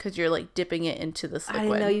 Because you're like dipping it into this liquid. I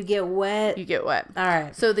didn't know you get wet. You get wet. All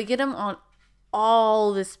right. So they get them on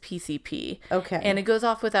all this PCP. Okay. And it goes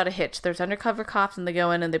off without a hitch. There's undercover cops and they go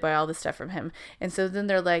in and they buy all this stuff from him. And so then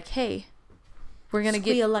they're like, hey, we're going to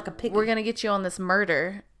get you on this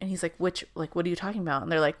murder. And he's like, what are you talking about?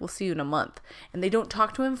 And they're like, we'll see you in a month. And they don't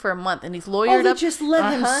talk to him for a month. And he's lawyered up. Just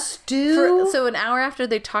let him stew? So an hour after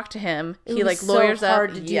they talk to him, he lawyers up. So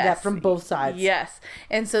hard to do that from both sides. Yes.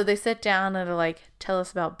 And so they sit down and they're like, tell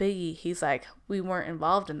us about Biggie. He's like, we weren't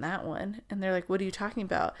involved in that one. And they're like, what are you talking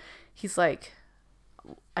about? He's like,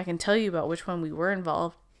 I can tell you about which one we were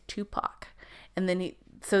involved. Tupac. And then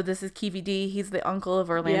so this is Keefe D. He's the uncle of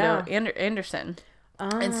Orlando Anderson.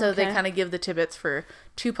 And so they kind of give the tidbits for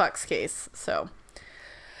Tupac's case. So,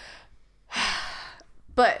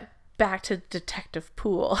 but back to Detective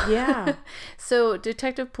Poole. Yeah. So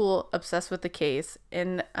Detective Poole, obsessed with the case,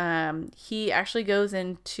 and he actually goes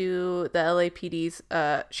into the LAPD's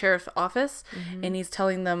sheriff's office, and he's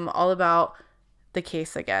telling them all about the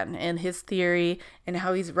case again and his theory and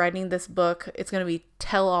how he's writing this book. It's going to be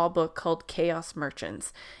tell-all book called Chaos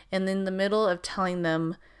Merchants. And in the middle of telling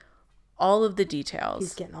them all of the details,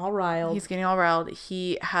 he's getting all riled.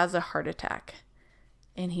 He has a heart attack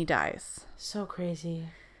and he dies. So crazy.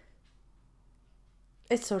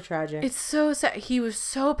 It's so tragic. It's so sad. He was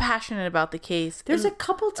so passionate about the case. There's a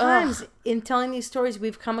couple times in telling these stories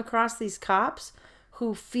we've come across these cops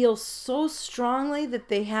who feel so strongly that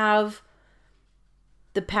they have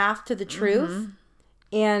the path to the truth,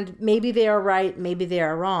 and maybe they are right, maybe they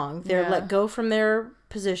are wrong. They're let go from their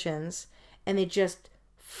positions and they just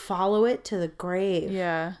follow it to the grave.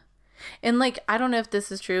 Yeah. And like, I don't know if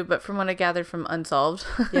this is true, but from what I gathered from Unsolved,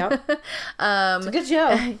 yep. It's a good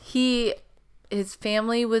show. His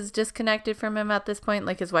family was disconnected from him at this point,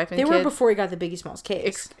 like his wife and kids. They were before he got the Biggie Smalls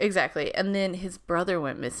case. Exactly. And then his brother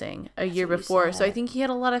went missing a year before. So I think he had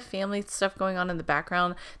a lot of family stuff going on in the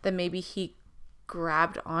background that maybe he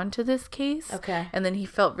grabbed onto this case. Okay. And then he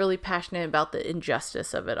felt really passionate about the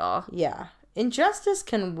injustice of it all. Yeah. Injustice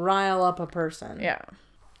can rile up a person. Yeah.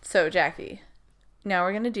 So, Jackie, now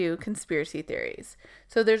we're going to do conspiracy theories.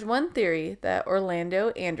 So there's one theory that Orlando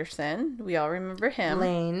Anderson, we all remember him.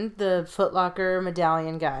 Lane, the Foot Locker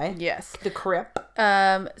medallion guy. Yes. The Crip.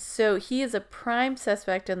 So he is a prime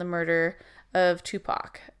suspect in the murder of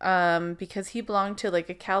Tupac, because he belonged to like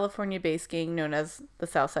a California-based gang known as the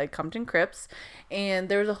Southside Compton Crips. And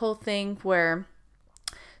there was a whole thing where...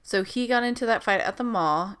 So he got into that fight at the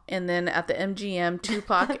mall, and then at the MGM,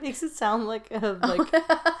 Tupac... That makes it sound like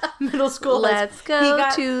middle school. Let's go to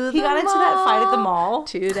the He got into that fight at the mall.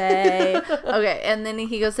 Today. Okay, and then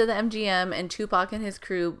he goes to the MGM, and Tupac and his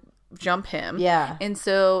crew jump him. Yeah. And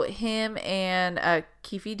so him and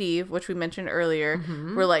E52, which we mentioned earlier,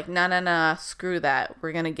 were like, nah, screw that.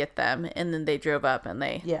 We're going to get them. And then they drove up, and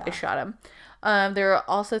they shot him. There are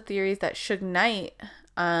also theories that Suge Knight...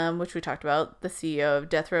 which we talked about, the CEO of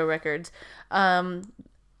Death Row Records,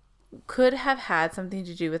 could have had something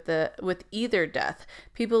to do with either death.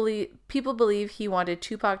 People believe he wanted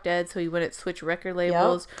Tupac dead so he wouldn't switch record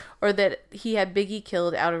labels, or that he had Biggie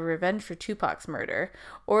killed out of revenge for Tupac's murder,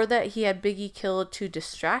 or that he had Biggie killed to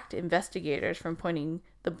distract investigators from pointing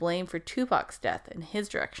the blame for Tupac's death in his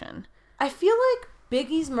direction. I feel like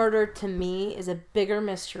Biggie's murder to me is a bigger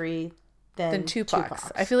mystery than Tupac's.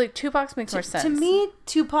 I feel like Tupac's makes more sense. To me,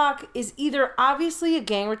 Tupac is either obviously a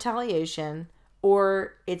gang retaliation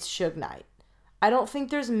or it's Suge Knight. I don't think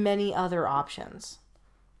there's many other options.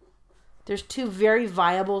 There's two very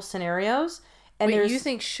viable scenarios. And Wait, you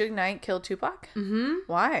think Suge Knight killed Tupac? Mm-hmm.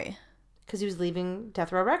 Why? Because he was leaving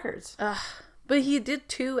Death Row Records. But he did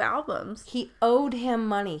 2 albums. He owed him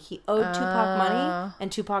money. He owed Tupac money, and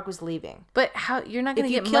Tupac was leaving. But how? You're not going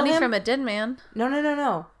to get money from a dead man.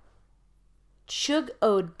 No. Suge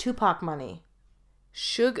owed Tupac money.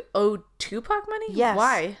 Suge owed Tupac money? Yes.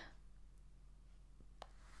 Why?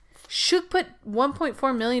 Suge put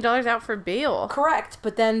 $1.4 million out for bail. Correct.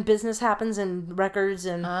 But then business happens and records,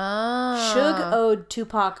 and Suge owed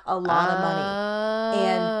Tupac a lot of money.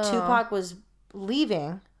 And Tupac was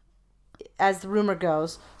leaving, as the rumor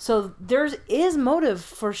goes. So there is motive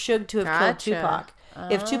for Suge to have killed Tupac.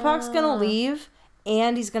 If Tupac's going to leave...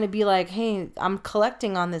 and he's going to be like, hey, I'm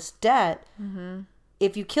collecting on this debt. Mm-hmm.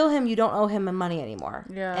 If you kill him, you don't owe him money anymore.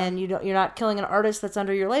 Yeah. And you're not killing an artist that's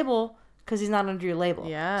under your label because he's not under your label.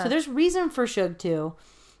 Yeah. So there's reason for Suge too.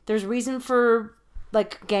 There's reason for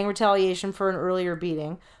like gang retaliation for an earlier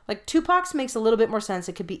beating. Like Tupac's makes a little bit more sense.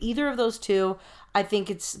 It could be either of those two. I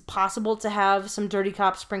think it's possible to have some dirty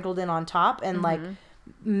cops sprinkled in on top and like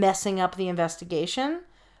messing up the investigation.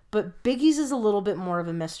 But Biggie's is a little bit more of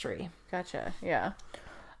a mystery. Gotcha. Yeah.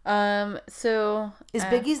 So is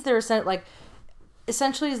Biggie's there like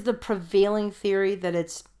essentially is the prevailing theory that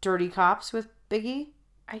it's dirty cops with Biggie?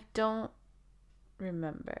 I don't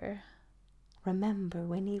remember. Remember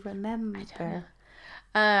when he remember. I don't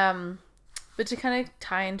know. But to kind of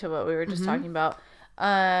tie into what we were just talking about,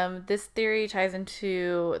 this theory ties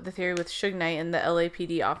into the theory with Suge Knight and the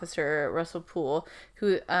LAPD officer Russell Poole,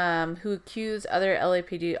 who accused other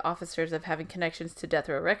LAPD officers of having connections to Death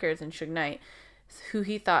Row Records and Suge Knight, who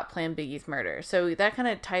he thought planned Biggie's murder. So that kind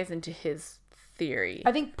of ties into his theory.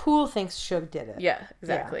 I think Poole thinks Suge did it. Yeah,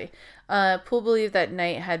 exactly. Yeah. Poole believed that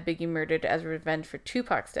Knight had Biggie murdered as revenge for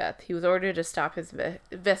Tupac's death. He was ordered to stop his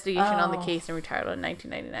investigation on the case and retired in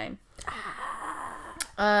 1999.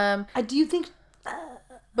 Do you think...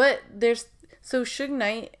 But so Suge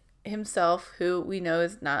Knight himself, who we know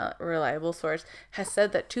is not a reliable source, has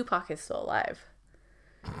said that Tupac is still alive.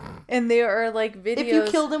 And there are like videos. If you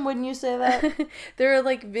killed him, wouldn't you say that? There are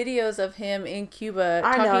like videos of him in Cuba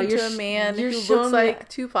talking to a man who looks like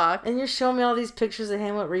Tupac. And you're showing me all these pictures of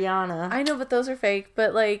him with Rihanna. I know, but those are fake.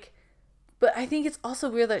 But I think it's also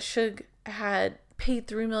weird that Suge had paid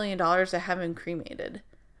 $3 million to have him cremated.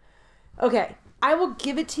 Okay. I will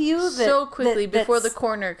give it to you that, so quickly before the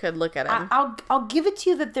coroner could look at him. I'll give it to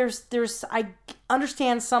you that there's I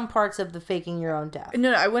understand some parts of the faking your own death.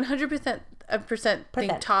 No, I 100% think I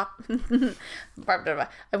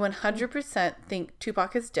 100% think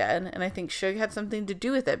Tupac is dead, and I think Suge had something to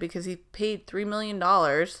do with it because he paid $3 million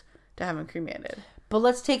to have him cremated. But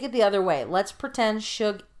let's take it the other way. Let's pretend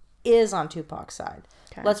Suge is on Tupac's side.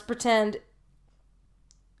 Okay.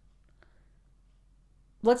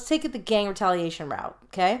 Let's take it the gang retaliation route,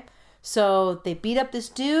 okay? So they beat up this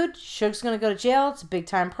dude. Suge's going to go to jail. It's a big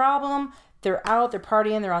time problem. They're out. They're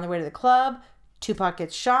partying. They're on their way to the club. Tupac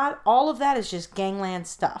gets shot. All of that is just gangland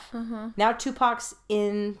stuff. Mm-hmm. Now Tupac's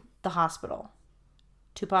in the hospital.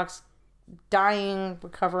 Tupac's dying,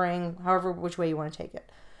 recovering, however, which way you want to take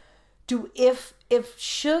it. if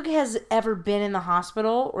Suge has ever been in the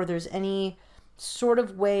hospital, or there's any sort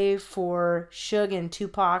of way for Suge and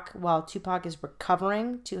Tupac, while Tupac is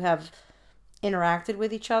recovering, to have interacted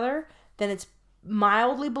with each other, then it's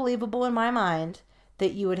mildly believable in my mind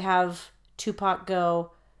that you would have Tupac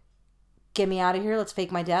go, get me out of here, let's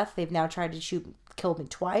fake my death. They've now tried to kill me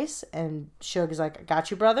twice, and Suge is like, I got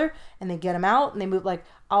you, brother. And they get him out, and they move like,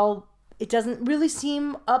 it doesn't really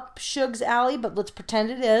seem up Suge's alley, but let's pretend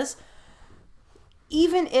it is.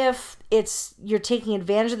 Even if you're taking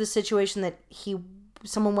advantage of the situation that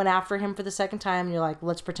someone went after him for the second time, and you're like,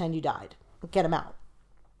 let's pretend you died. Get him out.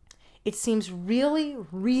 It seems really,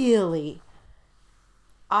 really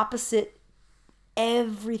opposite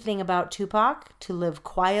everything about Tupac to live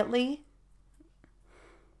quietly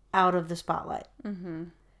out of the spotlight. Mm-hmm.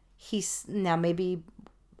 He's now, maybe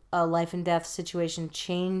a life and death situation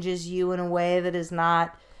changes you in a way that is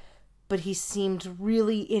not, but he seemed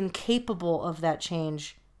really incapable of that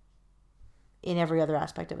change in every other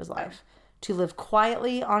aspect of his life. To live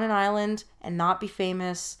quietly on an island and not be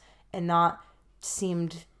famous and not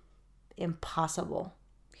seemed impossible.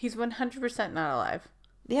 He's 100% not alive.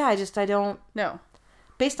 Yeah, I don't. No.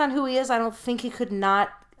 Based on who he is, I don't think he could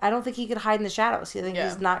hide in the shadows. I think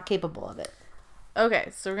he's not capable of it. Okay,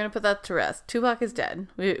 so we're going to put that to rest. Tupac is dead.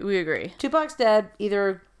 We agree. Tupac's dead.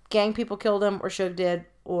 Either gang people killed him or Suge did,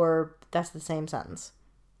 or that's the same sentence.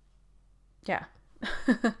 Yeah.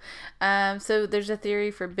 So there's a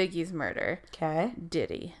theory for Biggie's murder. Okay.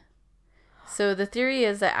 Diddy. So the theory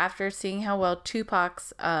is that after seeing how well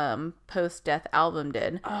Tupac's post-death album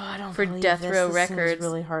did for Death Row Records,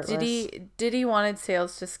 really Diddy wanted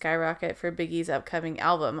sales to skyrocket for Biggie's upcoming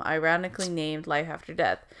album, ironically named Life After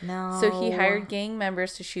Death. No. So he hired gang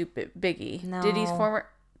members to shoot Biggie. No. Diddy's former...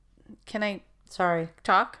 Can I... Sorry.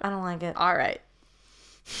 Talk? I don't like it. All right.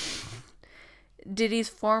 Diddy's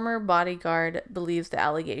former bodyguard believes the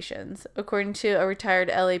allegations. According to a retired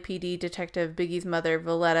LAPD detective, Biggie's mother,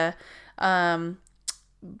 Valletta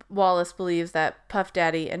Wallace, believes that Puff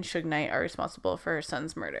Daddy and Suge Knight are responsible for her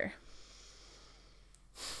son's murder.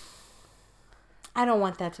 I don't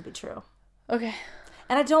want that to be true. Okay.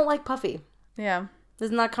 And I don't like Puffy. Yeah. This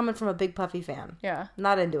is not coming from a big Puffy fan. Yeah.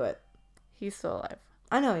 Not into it. He's still alive.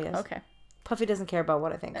 I know he is. Okay. Puffy doesn't care about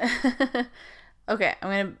what I think. Okay,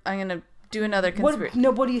 I'm gonna do another conspiracy.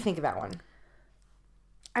 What do you think of that one?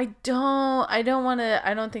 I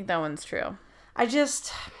don't think that one's true. I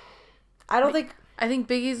think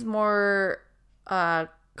Biggie's more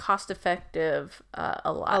cost effective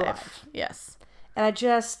alive. Yes. And I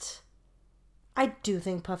do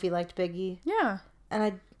think Puffy liked Biggie. Yeah.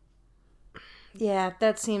 And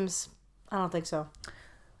that seems, I don't think so.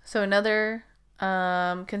 So another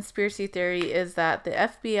conspiracy theory is that the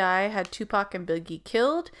FBI had Tupac and Biggie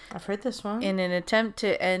killed. I've heard this one. In an attempt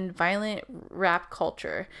to end violent rap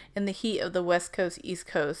culture in the heat of the West Coast East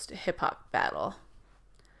Coast hip hop battle.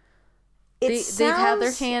 They've had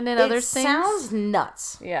their hand in other things. It sounds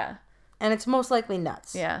nuts. Yeah. And it's most likely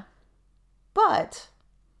nuts. Yeah. But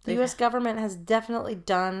the U.S. government has definitely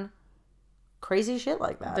done crazy shit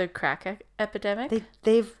like that. The crack epidemic?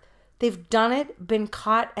 They've done it, been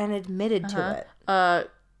caught, and admitted to it.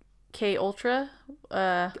 K Ultra?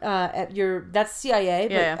 That's CIA,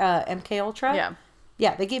 but MK Ultra? Yeah.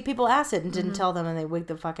 Yeah, they gave people acid and didn't tell them, and they wigged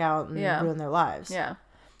the fuck out and ruined their lives. Yeah.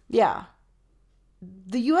 Yeah.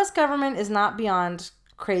 The U.S. government is not beyond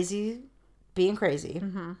being crazy.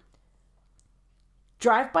 Mm-hmm.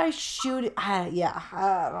 Drive-by shooting, I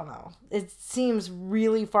don't know. It seems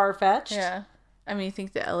really far-fetched. Yeah. I mean, you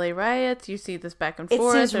think the LA riots, you see this back and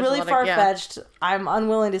forth. It seems really far-fetched. I'm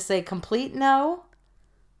unwilling to say complete no,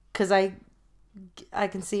 because I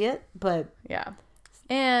can see it, but... Yeah.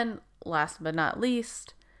 And last but not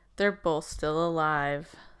least, they're both still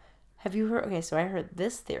alive. Have you heard... Okay, so I heard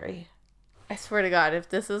this theory. I swear to God, if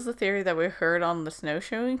this is the theory that we heard on the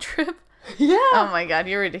snowshoeing trip... Yeah! Oh my God,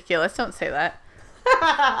 you're ridiculous. Don't say that.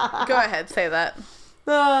 Go ahead, say that.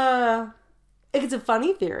 It's a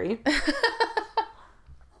funny theory.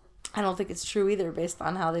 I don't think it's true either based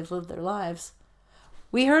on how they've lived their lives.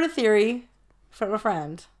 We heard a theory from a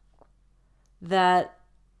friend that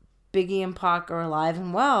Biggie and Pac are alive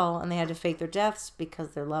and well, and they had to fake their deaths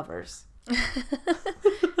because they're lovers.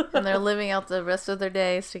 And they're living out the rest of their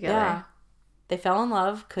days together. Yeah. They fell in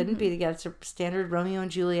love, couldn't be together. It's a standard Romeo and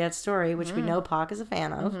Juliet story, which we know Pac is a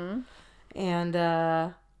fan of. Mm-hmm. And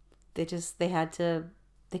they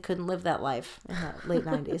couldn't live that life in the late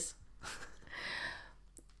 90s.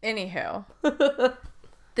 Anywho,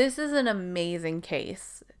 this is an amazing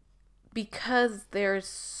case because there's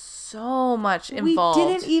so much involved. We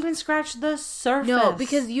didn't even scratch the surface. No,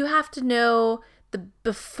 because you have to know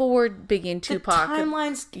before Biggie and Tupac. The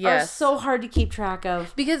timelines are so hard to keep track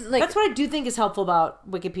of. Because, like... That's what I do think is helpful about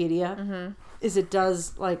Wikipedia, is it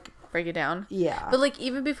does, like... break it down. Yeah. But, like,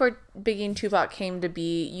 even before Biggie and Tupac came to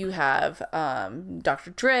be, you have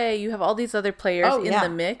Dr. Dre, you have all these other players in the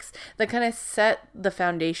mix that kind of set the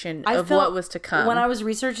foundation of what was to come. When I was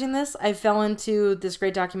researching this, I fell into this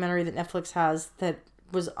great documentary that Netflix has that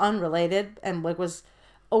was unrelated and, like, was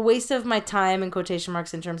a waste of my time in quotation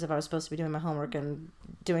marks in terms of I was supposed to be doing my homework and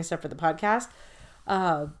doing stuff for the podcast.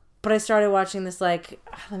 But I started watching this, like,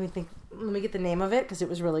 let me get the name of it because it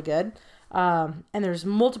was really good. And there's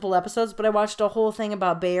multiple episodes, but I watched a whole thing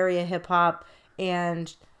about Bay Area hip hop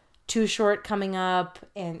and Too Short coming up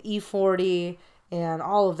and E40 and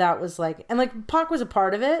all of that was like, and like Pac was a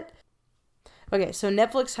part of it. Okay, so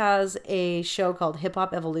Netflix has a show called Hip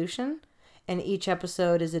Hop Evolution, and each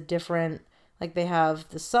episode is a different, like they have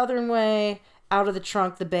the Southern Way, Out of the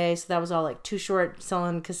Trunk, the Bay, so that was all like Too Short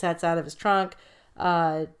selling cassettes out of his trunk.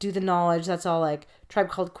 Do the Knowledge, that's all like Tribe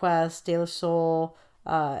Called Quest, De La Soul.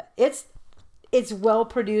 It's well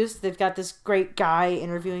produced. They've got this great guy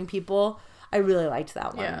interviewing people. I really liked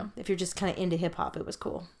that one. Yeah. If you're just kind of into hip hop, it was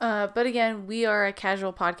cool. But again, we are a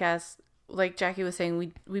casual podcast. Like Jackie was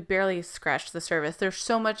saying, we barely scratched the surface. There's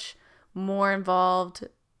so much more involved.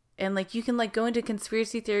 And like you can like go into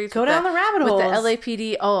conspiracy theories. Go down the rabbit holes. With the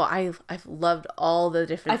LAPD. Oh, I've loved all the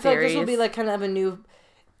different theories. I feel like this will be like kind of a new...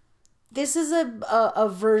 This is a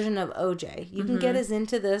version of OJ. You can get as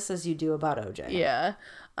into this as you do about OJ. Yeah.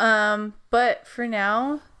 But for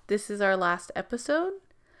now, this is our last episode.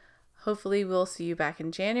 Hopefully we'll see you back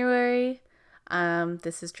in January.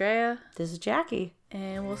 This is Drea. This is Jackie.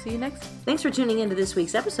 And we'll see you next. Thanks for tuning into this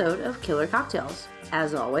week's episode of Killer Cocktails.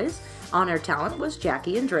 As always, on-air talent was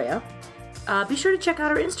Jackie and Drea. Be sure to check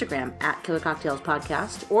out our Instagram at Killer Cocktails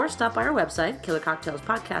Podcast or stop by our website,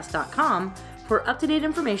 killercocktailspodcast.com, for up-to-date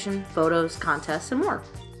information, photos, contests, and more.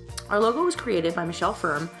 Our logo was created by Michelle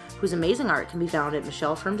Firm, whose amazing art can be found at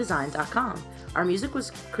michellefirmdesign.com. Our music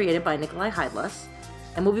was created by Nikolai Heidless,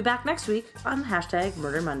 and we'll be back next week on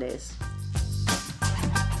 #Murder Mondays.